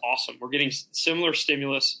 Like, that's awesome. We're getting similar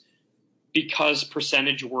stimulus because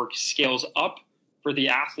percentage work scales up for the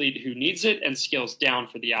athlete who needs it and scales down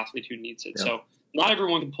for the athlete who needs it. Yeah. So not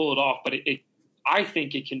everyone can pull it off, but I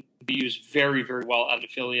think it can be used very, very well as an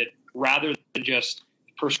affiliate rather than just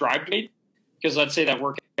prescribed weight. Because let's say that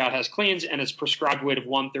workout has cleans and it's prescribed weight of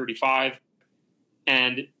 135,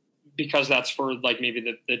 and because that's for like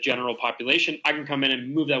maybe the general population, I can come in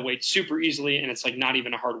and move that weight super easily, and it's like not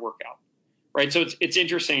even a hard workout, right? So it's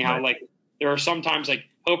interesting how like there are sometimes like,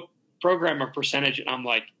 oh, program a percentage, and I'm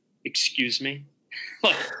like, excuse me,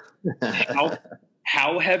 like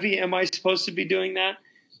how heavy am I supposed to be doing that?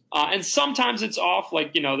 And sometimes it's off.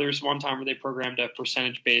 Like, you know, there's one time where they programmed a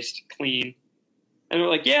percentage based clean, and they're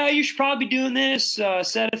like, yeah, you should probably be doing this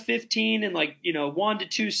set of 15 and like, you know, 1 to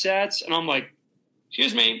 2 sets, and I'm like,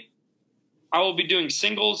 excuse me, I will be doing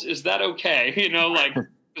singles. Is that okay? You know, like,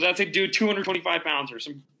 because I have to do 225 pounds or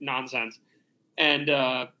some nonsense. And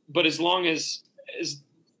but as long as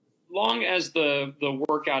the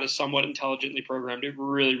workout is somewhat intelligently programmed, it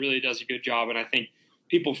really, really does a good job. And I think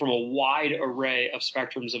people from a wide array of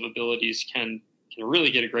spectrums of abilities can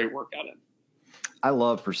really get a great workout in. I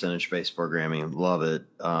love percentage-based programming. Love it.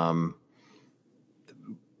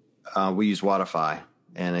 We use Wodify,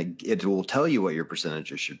 and it will tell you what your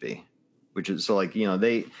percentages should be, which is so like, you know,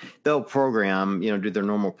 they'll program, you know, do their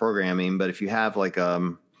normal programming. But if you have like, I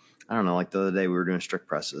don't know, like the other day we were doing strict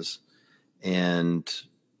presses, and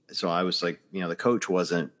so I was like, you know, the coach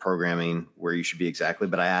wasn't programming where you should be exactly,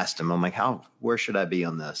 but I asked him, I'm like, where should I be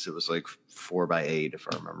on this? It was like 4x8, if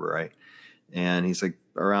I remember right. And he's like,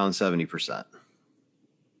 around 70%.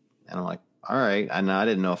 And I'm like, all right. And I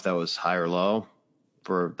didn't know if that was high or low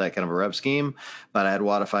for that kind of a rep scheme, but I had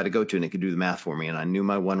Wodify to go to, and it could do the math for me. And I knew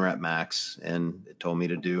my 1 rep max, and it told me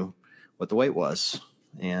to do what the weight was.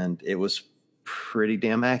 And it was pretty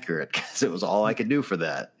damn accurate because it was all I could do for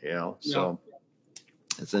that, you know? Yeah. So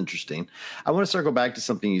it's interesting. I want to circle back to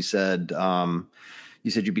something you said.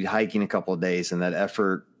 You said you'd be hiking a couple of days, and that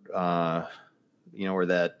effort, you know, or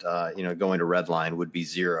that, you know, going to Redline would be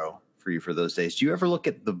 0 for you for those days. Do you ever look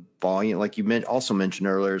at the volume? Like you also mentioned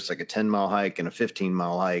earlier, it's like a 10-mile hike and a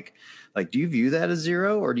 15-mile hike. Like, do you view that as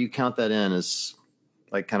 0, or do you count that in as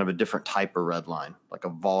like kind of a different type of red line, like a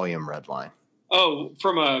volume red line? Oh,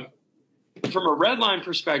 from a red line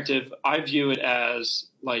perspective, I view it as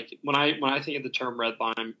like when I think of the term red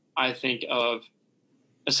line, I think of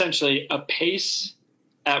essentially a pace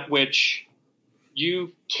at which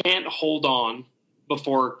you can't hold on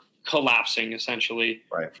before collapsing, essentially,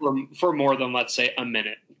 right, for more than, let's say, a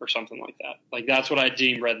minute or something like that. Like, that's what I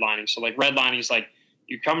deem redlining. So like redlining is like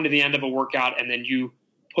you come to the end of a workout and then you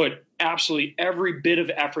put absolutely every bit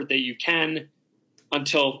of effort that you can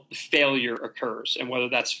until failure occurs. And whether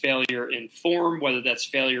that's failure in form, whether that's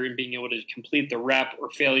failure in being able to complete the rep, or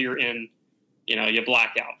failure in, you know, you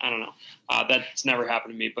black out. I don't know. That's never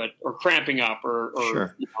happened to me, or cramping up or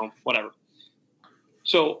sure, you know, whatever.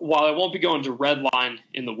 So while I won't be going to red line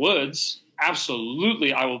in the woods,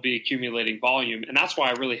 absolutely I will be accumulating volume. And that's why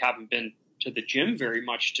I really haven't been to the gym very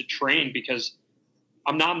much to train, because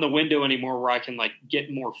I'm not in the window anymore where I can like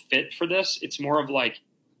get more fit for this. It's more of like,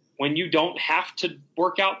 when you don't have to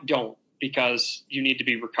work out, don't, because you need to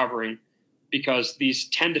be recovering, because these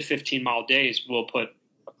 10 to 15 mile days will put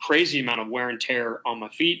a crazy amount of wear and tear on my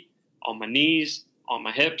feet, on my knees, on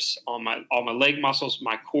my hips, on all my leg muscles,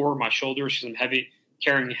 my core, my shoulders, because I'm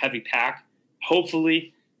carrying a heavy pack.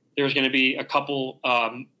 Hopefully there's going to be a couple,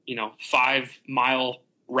 5-mile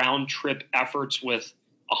round trip efforts with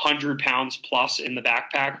 100 pounds plus in the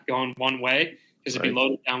backpack going one way, because it'd be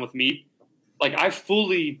loaded down with meat. Like, I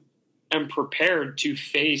fully am prepared to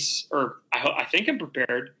face, or I think I'm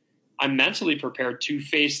prepared. I'm mentally prepared to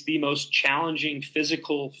face the most challenging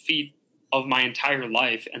physical feat of my entire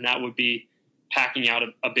life. And that would be packing out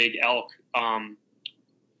a big elk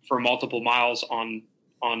for multiple miles on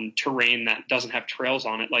terrain that doesn't have trails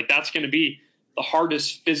on it. Like, that's going to be the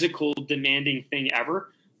hardest physical demanding thing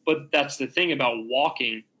ever. But that's the thing about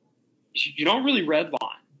walking. You don't really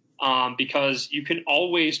redline, because you can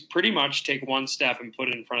always pretty much take one step and put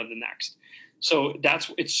it in front of the next. So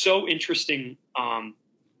it's so interesting.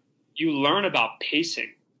 You learn about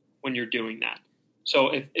pacing when you're doing that. So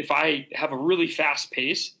if I have a really fast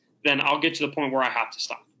pace, then I'll get to the point where I have to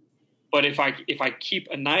stop. But if I keep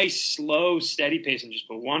a nice, slow, steady pace and just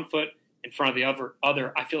put one foot in front of the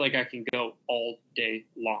other, I feel like I can go all day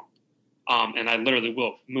long. And I literally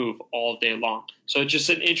will move all day long. So it's just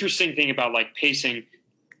an interesting thing about like pacing.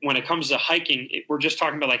 When it comes to hiking, we're just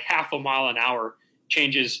talking about like half a mile an hour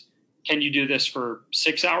changes. Can you do this for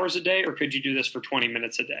 6 hours a day, or could you do this for 20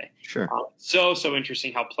 minutes a day? Sure. So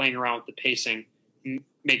interesting how playing around with the pacing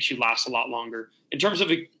makes you last a lot longer. In terms of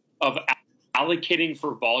allocating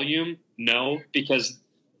for volume, No, because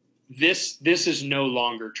this is no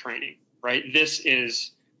longer training, right? This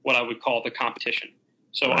is what I would call the competition.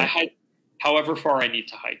 So Right. I hike however far I need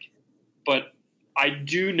to hike. But I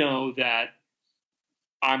do know that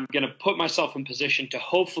I'm going to put myself in position to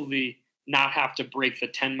hopefully not have to break the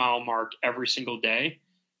 10-mile mark every single day,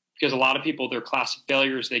 because a lot of people, they're classic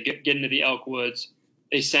failures. They get into the elk woods,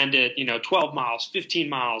 they send it, 12 miles, 15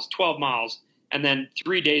 miles, 12 miles. And then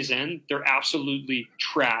 3 days in, they're absolutely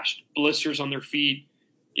trashed, blisters on their feet,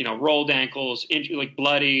 rolled ankles, like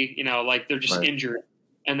bloody, like they're just Right. injured.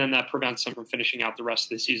 And then that prevents them from finishing out the rest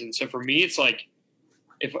of the season. So for me, it's like,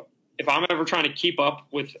 if I'm ever trying to keep up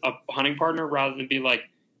with a hunting partner, rather than be like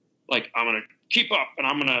I'm going to keep up and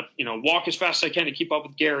I'm going to, walk as fast as I can to keep up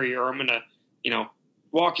with Gary, or I'm going to,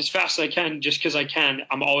 walk as fast as I can just because I can,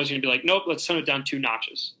 I'm always going to be like, nope, let's tone it down 2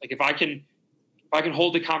 notches. Like if I can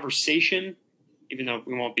hold the conversation, even though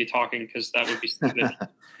we won't be talking because that would be stupid,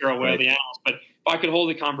 scare away Right. the animals. But if I could hold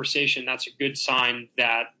the conversation, that's a good sign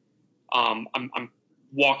that I'm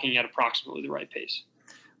walking at approximately the right pace.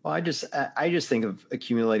 Well, I just think of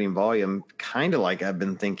accumulating volume kind of like I've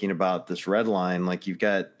been thinking about this red line. Like you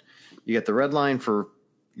got the red line for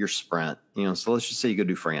your sprint, so let's just say you go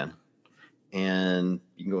do Fran, and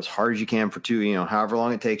you can go as hard as you can for 2, however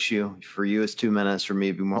long it takes you. For you, it's 2 minutes. For me,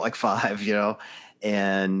 it'd be more like 5,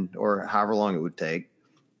 or however long it would take.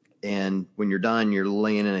 And when you're done, you're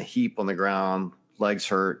laying in a heap on the ground, legs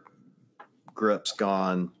hurt, grips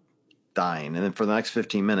gone, dying. And then for the next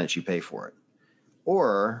 15 minutes, you pay for it.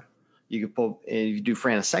 Or you could pull, if you do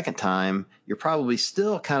Fran a second time, you're probably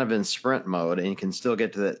still kind of in sprint mode and you can still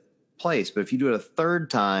get to that place. But if you do it a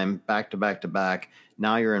third time, back to back to back,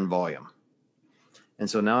 now you're in volume. And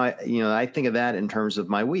so now I think of that in terms of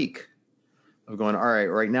my week of going, all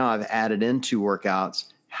right now I've added in 2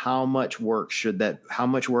 workouts. How much work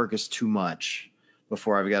is too much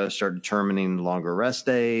before I've got to start determining longer rest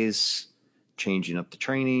days, changing up the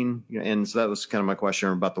training. And so that was kind of my question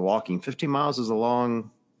about the walking. 15 miles is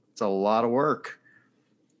it's a lot of work,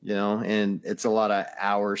 and it's a lot of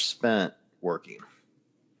hours spent working.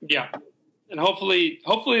 Yeah. And hopefully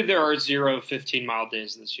there are 0 15-mile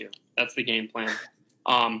days this year. That's the game plan.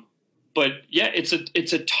 But yeah, it's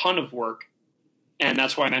a ton of work. And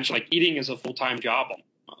that's why I mentioned like eating is a full-time job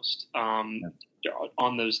almost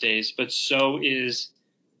on those days, but so is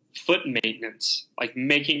foot maintenance, like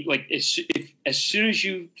making like as soon as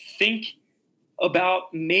you think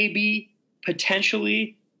about maybe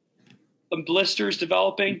potentially blisters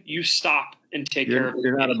developing, you stop and take care of it.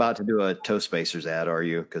 You're not about to do a Toastmasters ad, are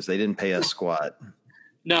you? Because they didn't pay us squat.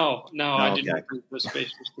 No, I Okay. didn't bring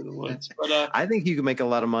Toastmasters to the woods. But I think you can make a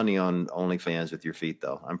lot of money on OnlyFans with your feet,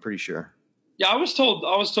 though. I'm pretty sure. yeah, I was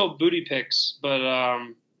told booty pics, but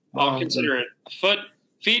I'll consider it.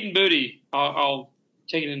 Feet, and booty. I'll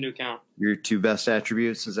take it into account. Your 2 best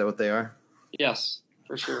attributes, is that what they are? Yes,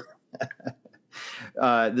 for sure.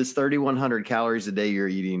 This 3,100 calories a day you're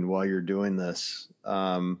eating while you're doing this.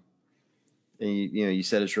 And you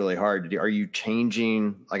said it's really hard. Are you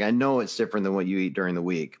changing? Like, I know it's different than what you eat during the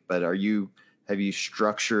week, but have you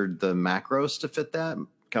structured the macros to fit that?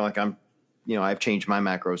 Kind of like I've changed my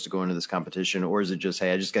macros to go into this competition, or is it just,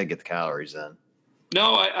 hey, I just got to get the calories in?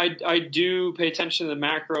 No, I do pay attention to the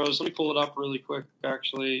macros. Let me pull it up really quick,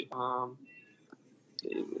 actually. I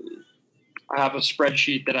have a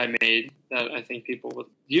spreadsheet that I made that I think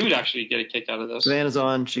you would actually get a kick out of this. Savannah's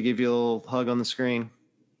on. She gave you a little hug on the screen.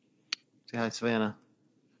 Say hi, Savannah.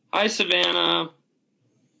 Hi, Savannah.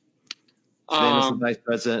 Savannah's the vice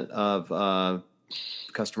president of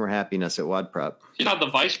customer happiness at WODprep. She's not the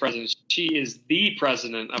vice president. She is the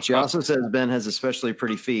president of She also says Ben has especially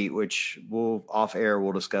pretty feet, which off air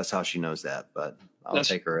we'll discuss how she knows that, but I'll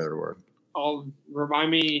take her at her word.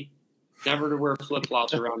 Remind me never to wear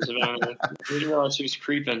flip-flops around Savannah. I didn't realize she was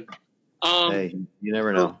creeping. Hey, you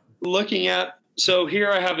never know. So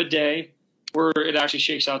here I have a day where it actually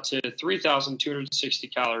shakes out to 3,260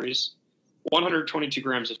 calories, 122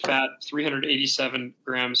 grams of fat, 387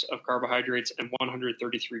 grams of carbohydrates, and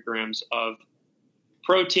 133 grams of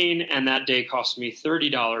protein. And that day cost me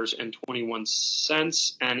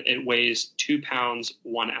 $30.21, and it weighs 2 pounds,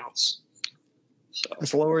 1 ounce. So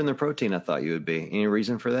it's lower in the protein I thought you would be. Any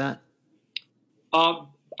reason for that?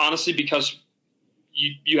 Honestly, because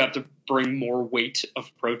you have to bring more weight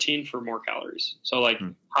of protein for more calories. So like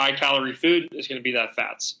high calorie food is going to be that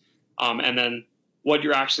fats. And then what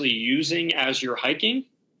you're actually using as you're hiking,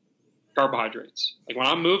 carbohydrates. Like when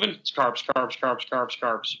I'm moving, it's carbs,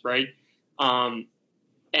 right?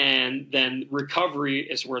 And then recovery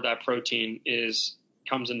is where that protein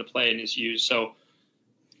comes into play and is used. So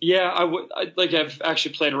yeah, I've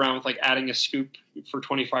actually played around with like adding a scoop for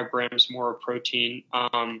 25 grams more of protein.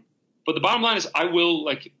 But the bottom line is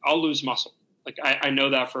I'll lose muscle. Like I know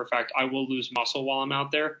that for a fact. I will lose muscle while I'm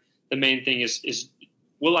out there. The main thing is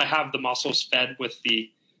will I have the muscles fed with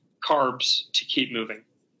the carbs to keep moving?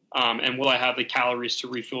 And will I have the calories to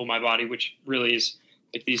refuel my body, which really is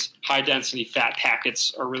like these high density fat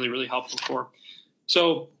packets are really, really helpful for.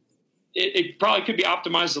 So it probably could be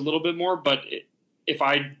optimized a little bit more, but if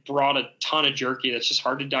I brought a ton of jerky, that's just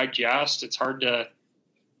hard to digest. It's hard to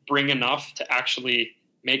bring enough to actually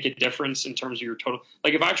make a difference in terms of your total.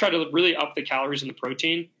 Like if I try to really up the calories and the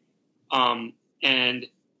protein, and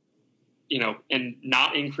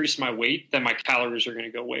not increase my weight, then my calories are going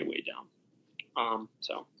to go way, way down.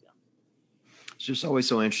 So yeah. It's just always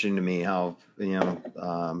so interesting to me how,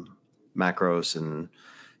 macros and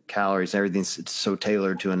calories, everything's so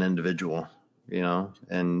tailored to an individual,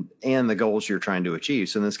 and the goals you're trying to achieve.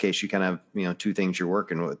 So in this case, you kind of have, two things you're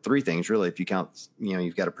working with, three things really, if you count,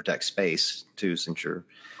 you've got to protect space too, since you're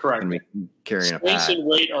correct. Carrying a pack. Space and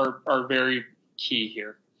weight are very key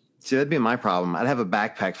here. See, that'd be my problem. I'd have a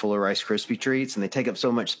backpack full of Rice Krispie treats and they take up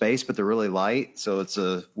so much space, but they're really light. So it's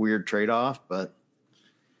a weird trade-off, but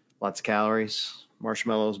lots of calories,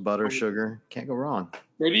 marshmallows, butter, sugar. Can't go wrong.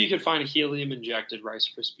 Maybe you could find helium injected Rice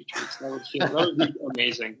Krispie treats. That would be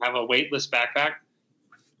amazing. Have a weightless backpack.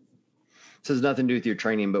 This has nothing to do with your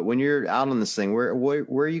training, but when you're out on this thing, where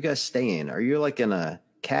are you guys staying? Are you like in a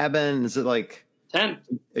cabin? Is it like tent?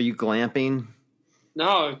 Are you glamping?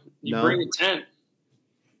 No, bring a tent.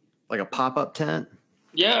 Like a pop-up tent?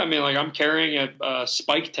 Yeah, I mean, like I'm carrying a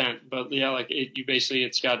spike tent, but yeah, like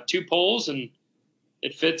it's got two poles and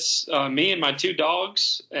it fits me and my two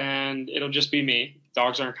dogs, and it'll just be me.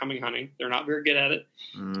 Dogs aren't coming hunting; they're not very good at it,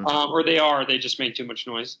 or they are. They just make too much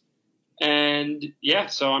noise. And yeah,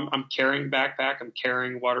 so I'm carrying backpack. I'm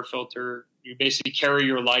carrying water filter. You basically carry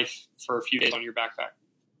your life for a few days on your backpack.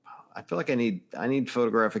 I feel like I need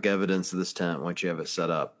photographic evidence of this tent once you have it set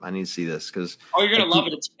up. I need to see this because you're gonna love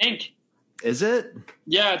it. It's pink. Is it?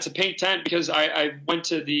 Yeah, it's a pink tent because I went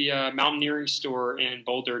to the mountaineering store in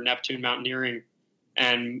Boulder, Neptune Mountaineering,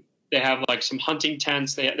 and they have like some hunting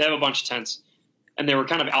tents. They have a bunch of tents, and they were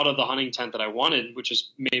kind of out of the hunting tent that I wanted, which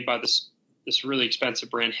is made by this really expensive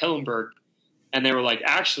brand, Hillenberg. And they were like,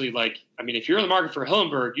 actually, like, I mean, if you're in the market for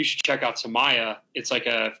Hillenberg, you should check out Samaya. It's like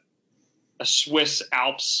a Swiss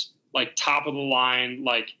Alps, like top of the line,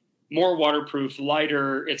 like more waterproof,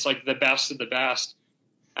 lighter. It's like the best of the best.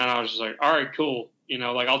 And I was just like, all right, cool.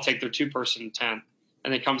 Like I'll take their 2-person tent.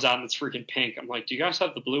 And it comes out and it's freaking pink. I'm like, do you guys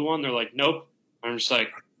have the blue one? They're like, nope. I'm just like,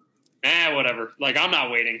 whatever. Like I'm not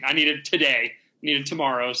waiting. I need it today. I need it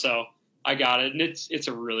tomorrow. So I got it. And it's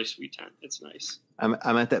a really sweet tent. It's nice. I'm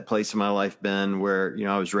at that place in my life, Ben, where,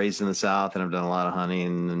 I was raised in the South and I've done a lot of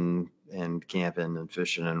hunting and camping and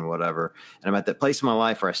fishing and whatever. And I'm at that place in my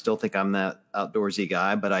life where I still think I'm that outdoorsy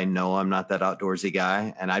guy, but I know I'm not that outdoorsy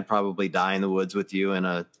guy. And I'd probably die in the woods with you in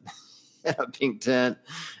a pink tent.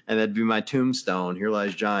 And that'd be my tombstone. Here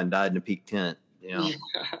lies John, died in a pink tent, Yeah,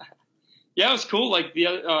 it was cool. Like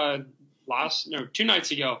the 2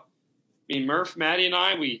 nights ago, Murph, Maddie, and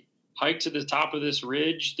I, we hiked to the top of this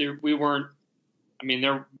ridge. There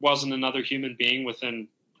wasn't another human being within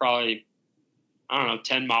probably,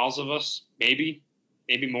 10 miles of us, maybe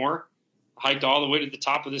more. I hiked all the way to the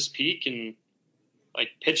top of this peak and like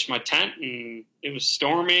pitched my tent, and it was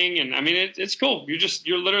storming. And it's cool.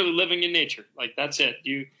 You're literally living in nature. Like that's it.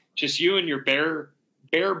 You and your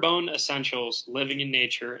bare bone essentials, living in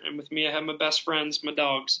nature. And with me, I have my best friends, my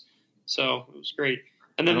dogs. So it was great.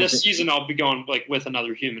 And then this season I'll be going like with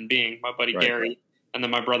another human being, my buddy Gary, and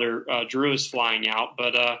then my brother Drew is flying out.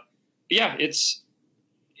 But yeah,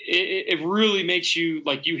 it really makes you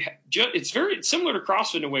like it's very similar to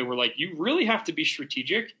CrossFit in a way where like you really have to be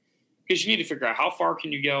strategic because you need to figure out how far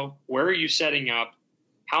can you go, where are you setting up,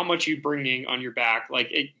 how much are you bringing on your back.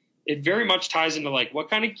 Like it very much ties into like what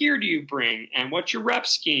kind of gear do you bring and what's your rep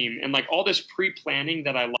scheme and like all this pre-planning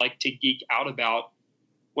that I like to geek out about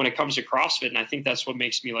when it comes to CrossFit. And I think that's what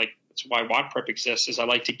makes me like, that's why WOD Prep exists, is I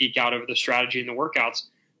like to geek out over the strategy and the workouts.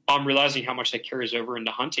 I'm realizing how much that carries over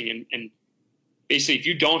into hunting. And basically, if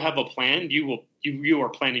you don't have a plan, you are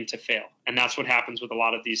planning to fail. And that's what happens with a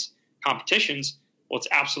lot of these competitions. Well, it's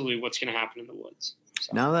absolutely what's going to happen in the woods.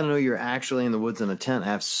 So. Now that I know you're actually in the woods in a tent, I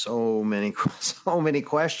have so many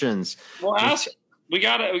questions. Well, ask. We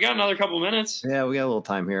got another couple of minutes. Yeah, we got a little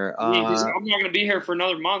time here. I'm not going to be here for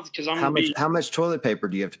another month because how much toilet paper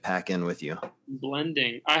do you have to pack in with you?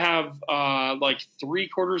 Blending. I have like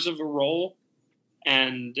 3/4 of a roll,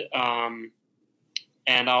 and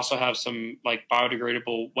I also have some like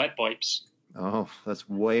biodegradable wet wipes. Oh, that's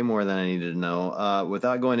way more than I needed to know.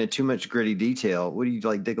 Without going into too much gritty detail, what do you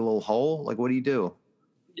like? Dig a little hole? Like, what do you do?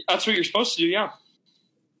 That's what you're supposed to do. Yeah.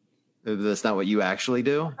 That's not what you actually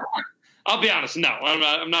do. I'll be honest. No,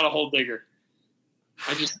 I'm not a hole digger.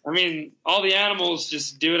 I mean, all the animals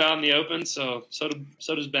just do it out in the open. So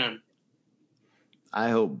does Ben. I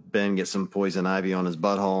hope Ben gets some poison ivy on his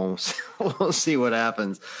butthole. We'll see what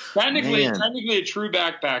happens. Technically, a true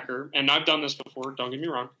backpacker, and I've done this before. Don't get me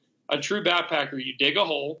wrong. A true backpacker, you dig a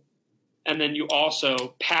hole, and then you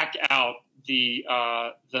also pack out the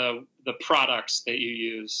products that you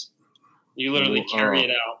use. You literally carry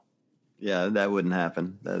it out. Yeah, that wouldn't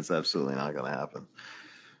happen. That's absolutely not going to happen.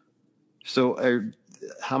 So,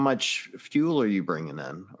 how much fuel are you bringing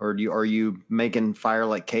in, or are you making fire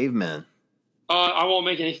like cavemen? I won't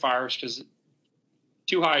make any fires because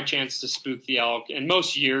too high a chance to spook the elk. And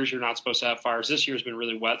most years you're not supposed to have fires. This year's been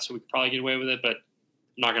really wet, so we could probably get away with it, but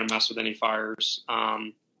I'm not going to mess with any fires.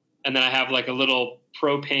 And then I have like a little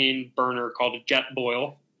propane burner called a jet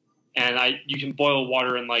boil, and you can boil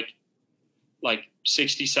water in like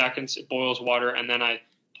 60 seconds. It boils water, and then I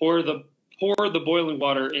pour the boiling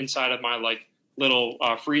water inside of my like little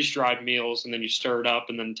freeze dried meals, and then you stir it up,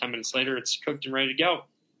 and then 10 minutes later it's cooked and ready to go.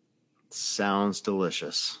 Sounds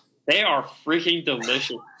delicious. They are freaking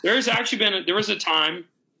delicious. There was a time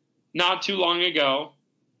not too long ago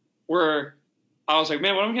where I was like,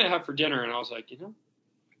 man, what am I going to have for dinner? And I was like, I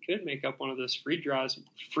could make up one of those freeze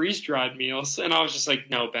dried meals. And I was just like,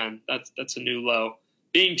 no, Ben, that's a new low.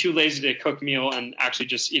 Being too lazy to cook meal and actually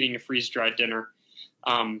just eating a freeze dried dinner.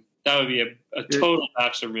 That would be a total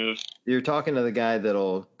bachelor move. You're talking to the guy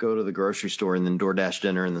that'll go to the grocery store and then DoorDash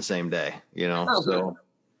dinner in the same day, so.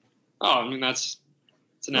 Oh, I mean, it's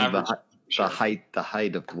an average. The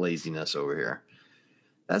height of laziness over here.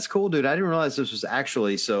 That's cool, dude. I didn't realize this was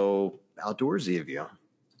actually so outdoorsy of you.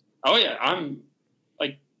 Oh yeah, I'm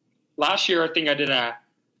like last year. I think I did the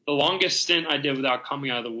longest stint I did without coming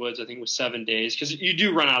out of the woods. I think was 7 days because you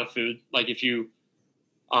do run out of food. Like if you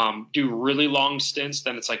do really long stints,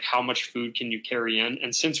 then it's like how much food can you carry in?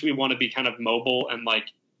 And since we want to be kind of mobile and like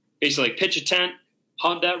basically like pitch a tent,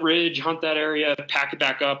 hunt that ridge, hunt that area, pack it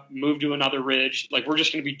back up, move to another ridge. Like we're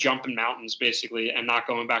just going to be jumping mountains basically and not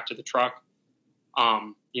going back to the truck.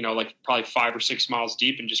 Like probably 5 or 6 miles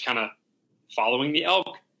deep and just kind of following the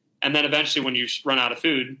elk. And then eventually when you run out of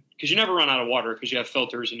food, because you never run out of water because you have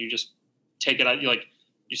filters and you just take it out.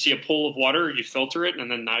 You see a pool of water, you filter it, and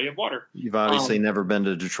then now you have water. You've obviously never been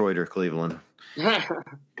to Detroit or Cleveland.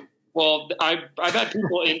 Well, I've had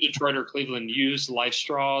people in Detroit or Cleveland use life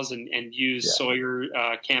straws and use Sawyer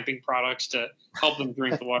camping products to help them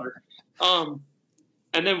drink the water. And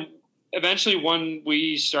then eventually when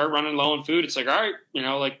we start running low on food, it's like, all right,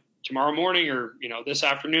 like tomorrow morning or, this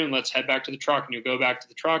afternoon, let's head back to the truck. And you go back to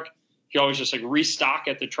the truck. You always just like restock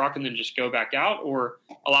at the truck and then just go back out. Or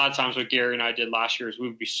a lot of times what Gary and I did last year is we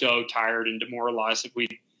would be so tired and demoralized if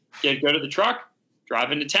we'd go to the truck,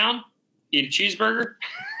 drive into town, eat a cheeseburger,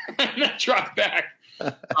 and then drive back.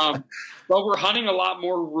 But we're hunting a lot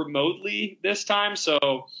more remotely this time.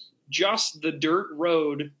 So just the dirt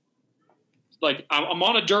road, like I'm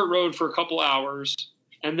on a dirt road for a couple hours,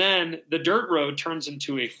 and then the dirt road turns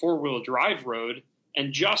into a 4-wheel drive road.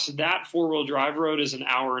 And just that 4-wheel drive road is an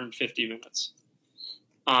hour and 50 minutes.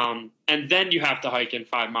 And then you have to hike in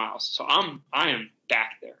 5 miles. So I am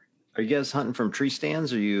back there. Are you guys hunting from tree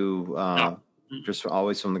stands or you No. Just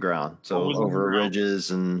always from the ground? So Always over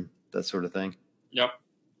ridges and that sort of thing? Yep.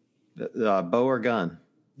 Bow or gun?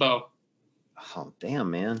 Bow. Oh, damn,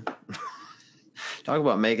 man. Talk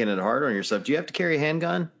about making it harder on yourself. Do you have to carry a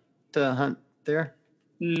handgun to hunt there?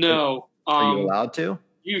 No. Are you allowed to?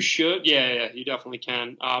 You should. Yeah, you definitely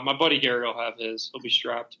can. My buddy Gary will have his. He'll be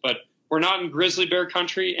strapped. But we're not in grizzly bear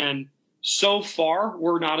country, and so far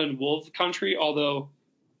we're not in wolf country, although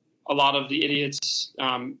a lot of the idiots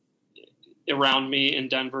around me in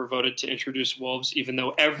Denver voted to introduce wolves, even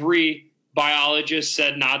though every biologist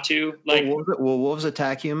said not to. Like, will wolves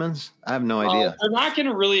attack humans? I have no idea. They're not going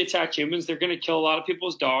to really attack humans. They're going to kill a lot of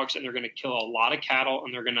people's dogs, and they're going to kill a lot of cattle,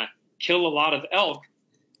 and they're going to kill a lot of elk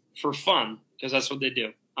for fun, because that's what they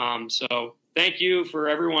do. So thank you for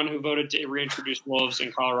everyone who voted to reintroduce wolves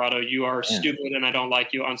in Colorado. You are stupid, and I don't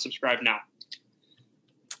like you. Unsubscribe now.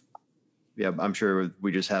 Yeah, I'm sure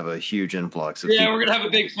we just have a huge influx. We're going to have a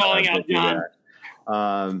big falling out,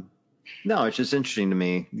 John. No, it's just interesting to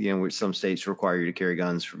me. Some states require you to carry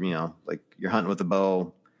guns from, like you're hunting with a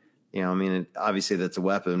bow. Obviously that's a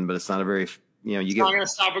weapon, but it's not a very, it's not going to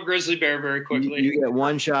stop a grizzly bear very quickly. You get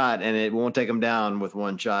one shot and it won't take them down with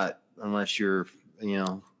one shot unless you're,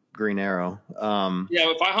 Green Arrow. Yeah,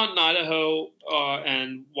 if I hunt in Idaho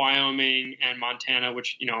and Wyoming and Montana,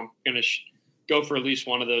 which I'm going to go for at least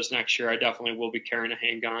one of those next year, I definitely will be carrying a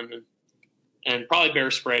handgun and probably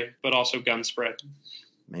bear spray, but also gun spray.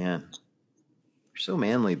 Man, you're so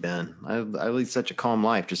manly, Ben. I lead such a calm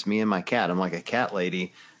life, just me and my cat. I'm like a cat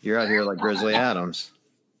lady. You're out here like Grizzly Adams.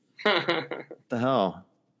 What the hell?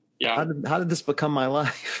 Yeah. How did this become my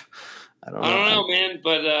life? I don't know, man.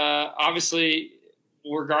 But obviously,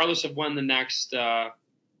 regardless of when the next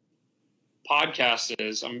podcast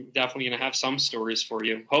is, I'm definitely going to have some stories for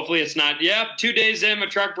you. Hopefully it's not, 2 days in, my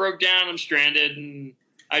truck broke down, I'm stranded, and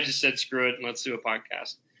I just said screw it and let's do a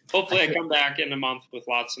podcast. Hopefully I come back in a month with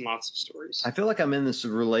lots and lots of stories. I feel like I'm in this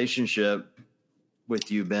relationship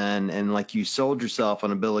with you, Ben, and like you sold yourself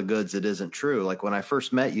on a bill of goods that isn't true. Like when I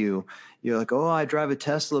first met you, you're like, oh, I drive a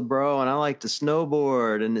Tesla, bro, and I like to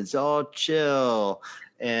snowboard, and it's all chill.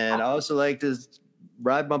 And I also like to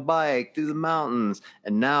ride my bike through the mountains.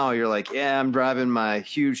 And now you're like, yeah, I'm driving my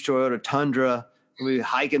huge Toyota Tundra. We'll be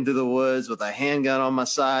hiking through the woods with a handgun on my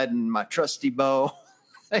side and my trusty bow.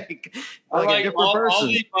 like a different person. All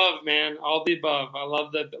the above, man. All the above. I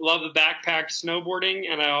love the backpack snowboarding,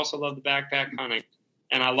 and I also love the backpack hunting.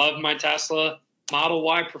 And I love my Tesla Model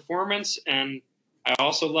Y Performance, and I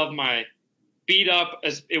also love my beat up.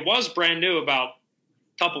 As it was brand new about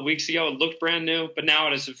a couple weeks ago, it looked brand new, but now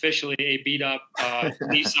it is officially a beat up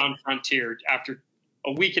Nissan Frontier after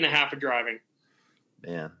a week and a half of driving.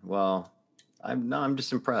 Man, well, I'm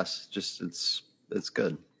just impressed. Just it's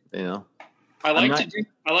good, I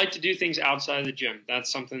like to do things outside of the gym.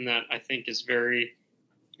 That's something that I think is very,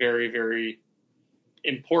 very, very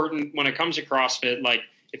important when it comes to CrossFit. Like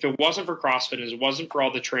if it wasn't for CrossFit and it wasn't for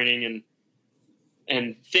all the training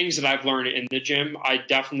and things that I've learned in the gym, I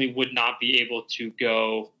definitely would not be able to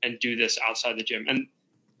go and do this outside the gym. And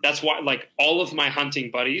that's why, like, all of my hunting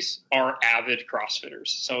buddies are avid CrossFitters.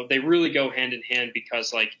 So they really go hand in hand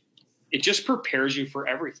because, like, it just prepares you for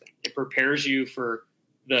everything. It prepares you for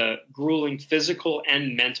the grueling physical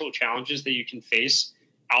and mental challenges that you can face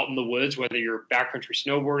out in the woods, whether you're backcountry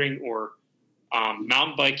snowboarding or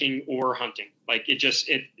mountain biking or hunting. Like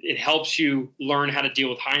it helps you learn how to deal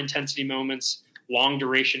with high intensity moments, long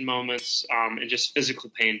duration moments, and just physical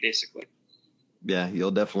pain, basically. Yeah,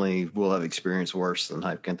 will have experienced worse than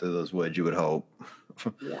hiking through those woods, you would hope.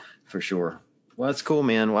 Yeah. For sure. Well, that's cool,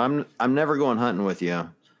 man. Well, I'm never going hunting with you,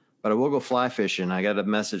 but I will go fly fishing. I got a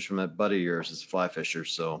message from a buddy of yours that's a fly fisher,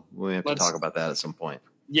 so we have to talk about that at some point.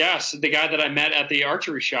 Yes, the guy that I met at the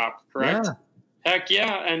archery shop, correct? Yeah. Heck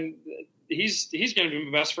yeah, and he's going to be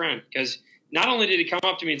my best friend because not only did he come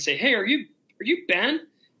up to me and say, "Hey, are you Ben?"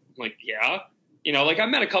 I'm like, "Yeah." Like I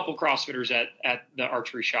met a couple CrossFitters at the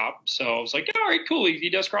archery shop, so I was like, "All right, cool." He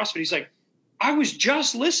does CrossFit. He's like, "I was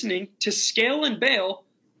just listening to Scale and Bale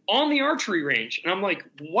on the archery range," and I'm like,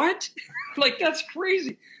 "What?" Like that's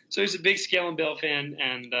crazy. So he's a big Scale and Bale fan,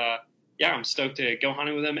 and I'm stoked to go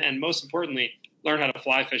hunting with him, and most importantly, learn how to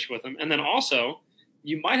fly fish with him. And then also,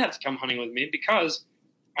 you might have to come hunting with me because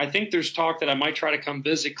I think there's talk that I might try to come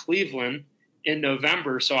visit Cleveland in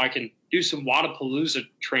November so I can do some Wadapalooza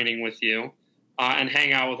training with you and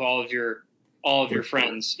hang out with all of your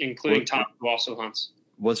friends, including Tom, who also hunts.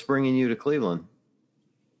 What's bringing you to Cleveland?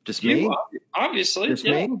 Just me? Obviously. Just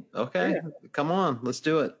me? Okay. Yeah. Come on. Let's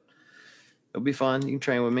do it. It'll be fun. You can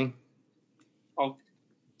train with me. I'll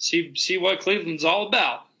see what Cleveland's all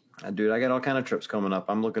about. Dude, I got all kind of trips coming up.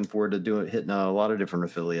 I'm looking forward to hitting a lot of different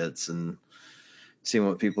affiliates and seeing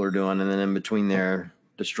what people are doing. And then in between there,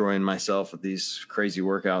 destroying myself with these crazy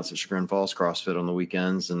workouts at Chagrin Falls CrossFit on the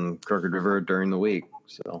weekends and Crooked River during the week.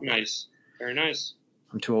 So nice. Very nice.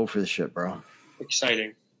 I'm too old for this shit, bro.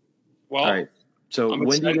 Exciting. Well, all right. So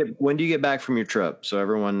when do you get back from your trip? So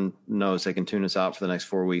everyone knows they can tune us out for the next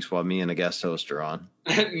 4 weeks while me and a guest host are on.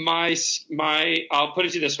 I'll put it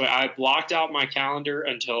to you this way. I blocked out my calendar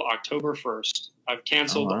until October 1st. I've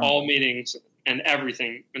canceled all meetings and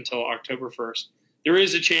everything until October 1st. There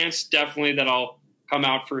is a chance definitely that I'll come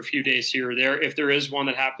out for a few days here or there. If there is one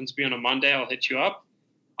that happens to be on a Monday, I'll hit you up.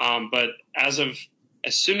 But as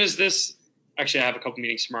soon as this, actually I have a couple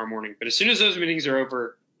meetings tomorrow morning, but as soon as those meetings are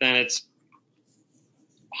over, then it's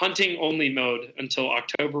hunting only mode until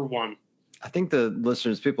October 1. I think the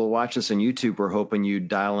listeners, people who watch this on YouTube, were hoping you'd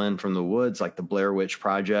dial in from the woods, like the Blair Witch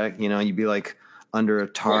Project. You'd be like under a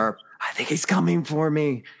tarp. Yeah. I think he's coming for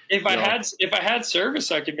me. If I had service,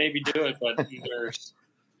 I could maybe do it, but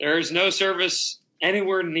there's no service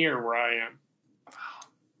anywhere near where I am.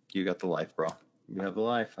 You got the life, bro. You have the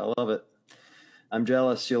life. I love it. I'm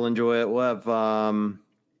jealous. You'll enjoy it. We'll have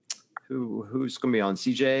who's going to be on?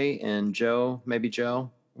 CJ and Joe, maybe Joe.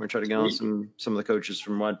 We're gonna try to get on some of the coaches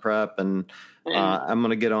from Wide Prep, and I'm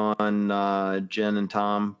gonna get on Jen and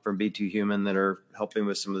Tom from B2 Human that are helping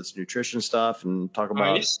with some of this nutrition stuff and talk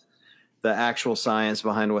about the actual science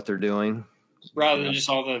behind what they're doing, rather than just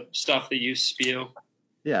all the stuff that you spew.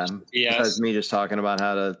 Yeah, besides me just talking about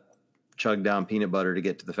how to chug down peanut butter to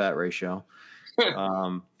get to the fat ratio.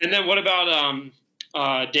 And then what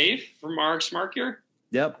about Dave from RX Smart Gear?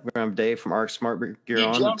 Yep, we're gonna have Dave from RX Smart Gear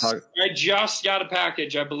on to talk. I just got a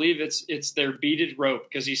package. I believe it's their beaded rope,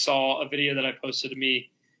 because he saw a video that I posted to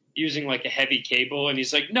me using like a heavy cable, and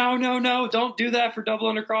he's like, no, don't do that for double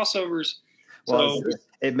under crossovers. Well, so,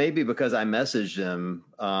 it may be because I messaged him.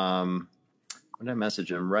 When did I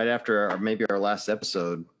message him? Right after maybe our last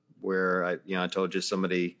episode, where I told you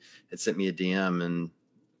somebody had sent me a DM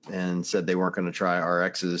and said they weren't going to try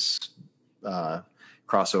RX's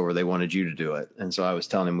crossover. They wanted you to do it. And so I was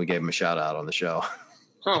telling him we gave him a shout out on the show.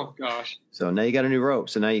 Oh gosh. So now you got a new rope.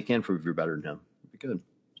 So now you can prove you're better than him. Be good.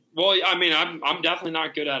 Well, I mean, I'm definitely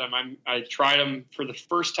not good at them. I tried them for the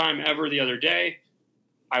first time ever the other day.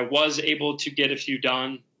 I was able to get a few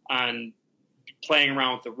done on playing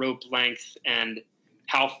around with the rope length and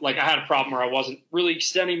how, like, I had a problem where I wasn't really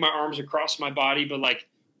extending my arms across my body, but like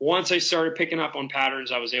once I started picking up on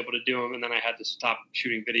patterns, I was able to do them, and then I had to stop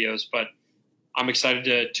shooting videos. But I'm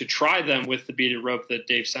excited to try them with the beaded rope that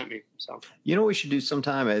Dave sent me. So, you know what we should do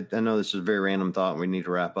sometime? I know this is a very random thought and we need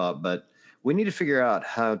to wrap up, but we need to figure out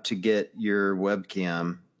how to get your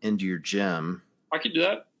webcam into your gym. I could do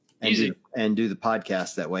that. Easy. And do the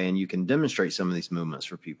podcast that way, and you can demonstrate some of these movements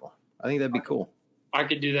for people. I think that'd be cool. I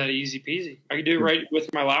could do that easy peasy. I could do it right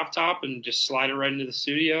with my laptop and just slide it right into the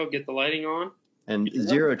studio, get the lighting on. And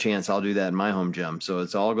zero chance I'll do that in my home gym. So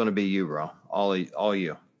it's all going to be you, bro. All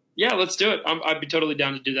you. Yeah, let's do it. I'd be totally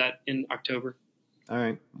down to do that in October. All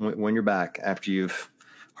right. When you're back, after you've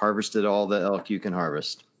harvested all the elk you can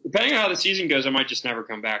harvest. Depending on how the season goes, I might just never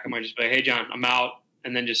come back. I might just be like, hey, John, I'm out,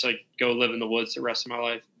 and then just like go live in the woods the rest of my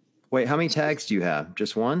life. Wait, how many tags do you have?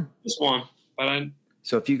 Just one? Just one.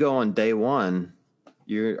 So if you go on day one,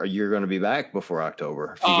 you're going to be back before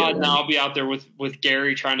October. No, I'll be out there with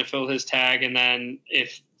Gary trying to fill his tag, and then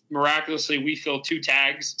if miraculously we fill 2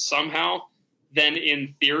 tags somehow, then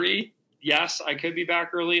in theory, yes, I could be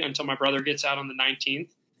back early until my brother gets out on the 19th.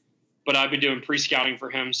 But I've been doing pre-scouting for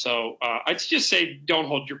him, so I'd just say don't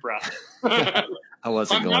hold your breath. I'm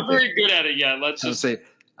not very good at it yet. Let's just say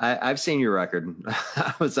I've seen your record.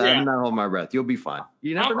 I'm not holding my breath. You'll be fine.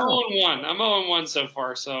 You never know. I'm 0-1 so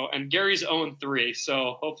far. So, and Gary's 0-3.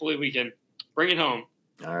 So hopefully we can bring it home.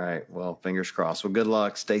 All right. Well, fingers crossed. Well, good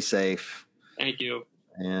luck. Stay safe. Thank you.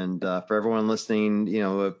 And for everyone listening,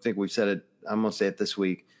 I think we've said it. I'm going to say it this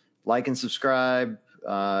week. Like and subscribe.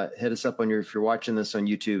 Hit us up if you're watching this on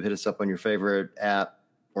YouTube, hit us up on your favorite app.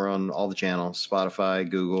 We're on all the channels, Spotify,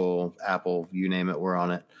 Google, Apple, you name it. We're on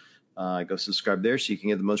it. Go subscribe there so you can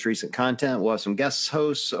get the most recent content. We'll have some guest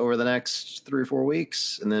hosts over the next 3 or 4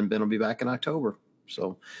 weeks, and then Ben will be back in October.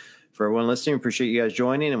 So for everyone listening, appreciate you guys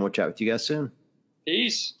joining, and we'll chat with you guys soon.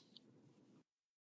 Peace.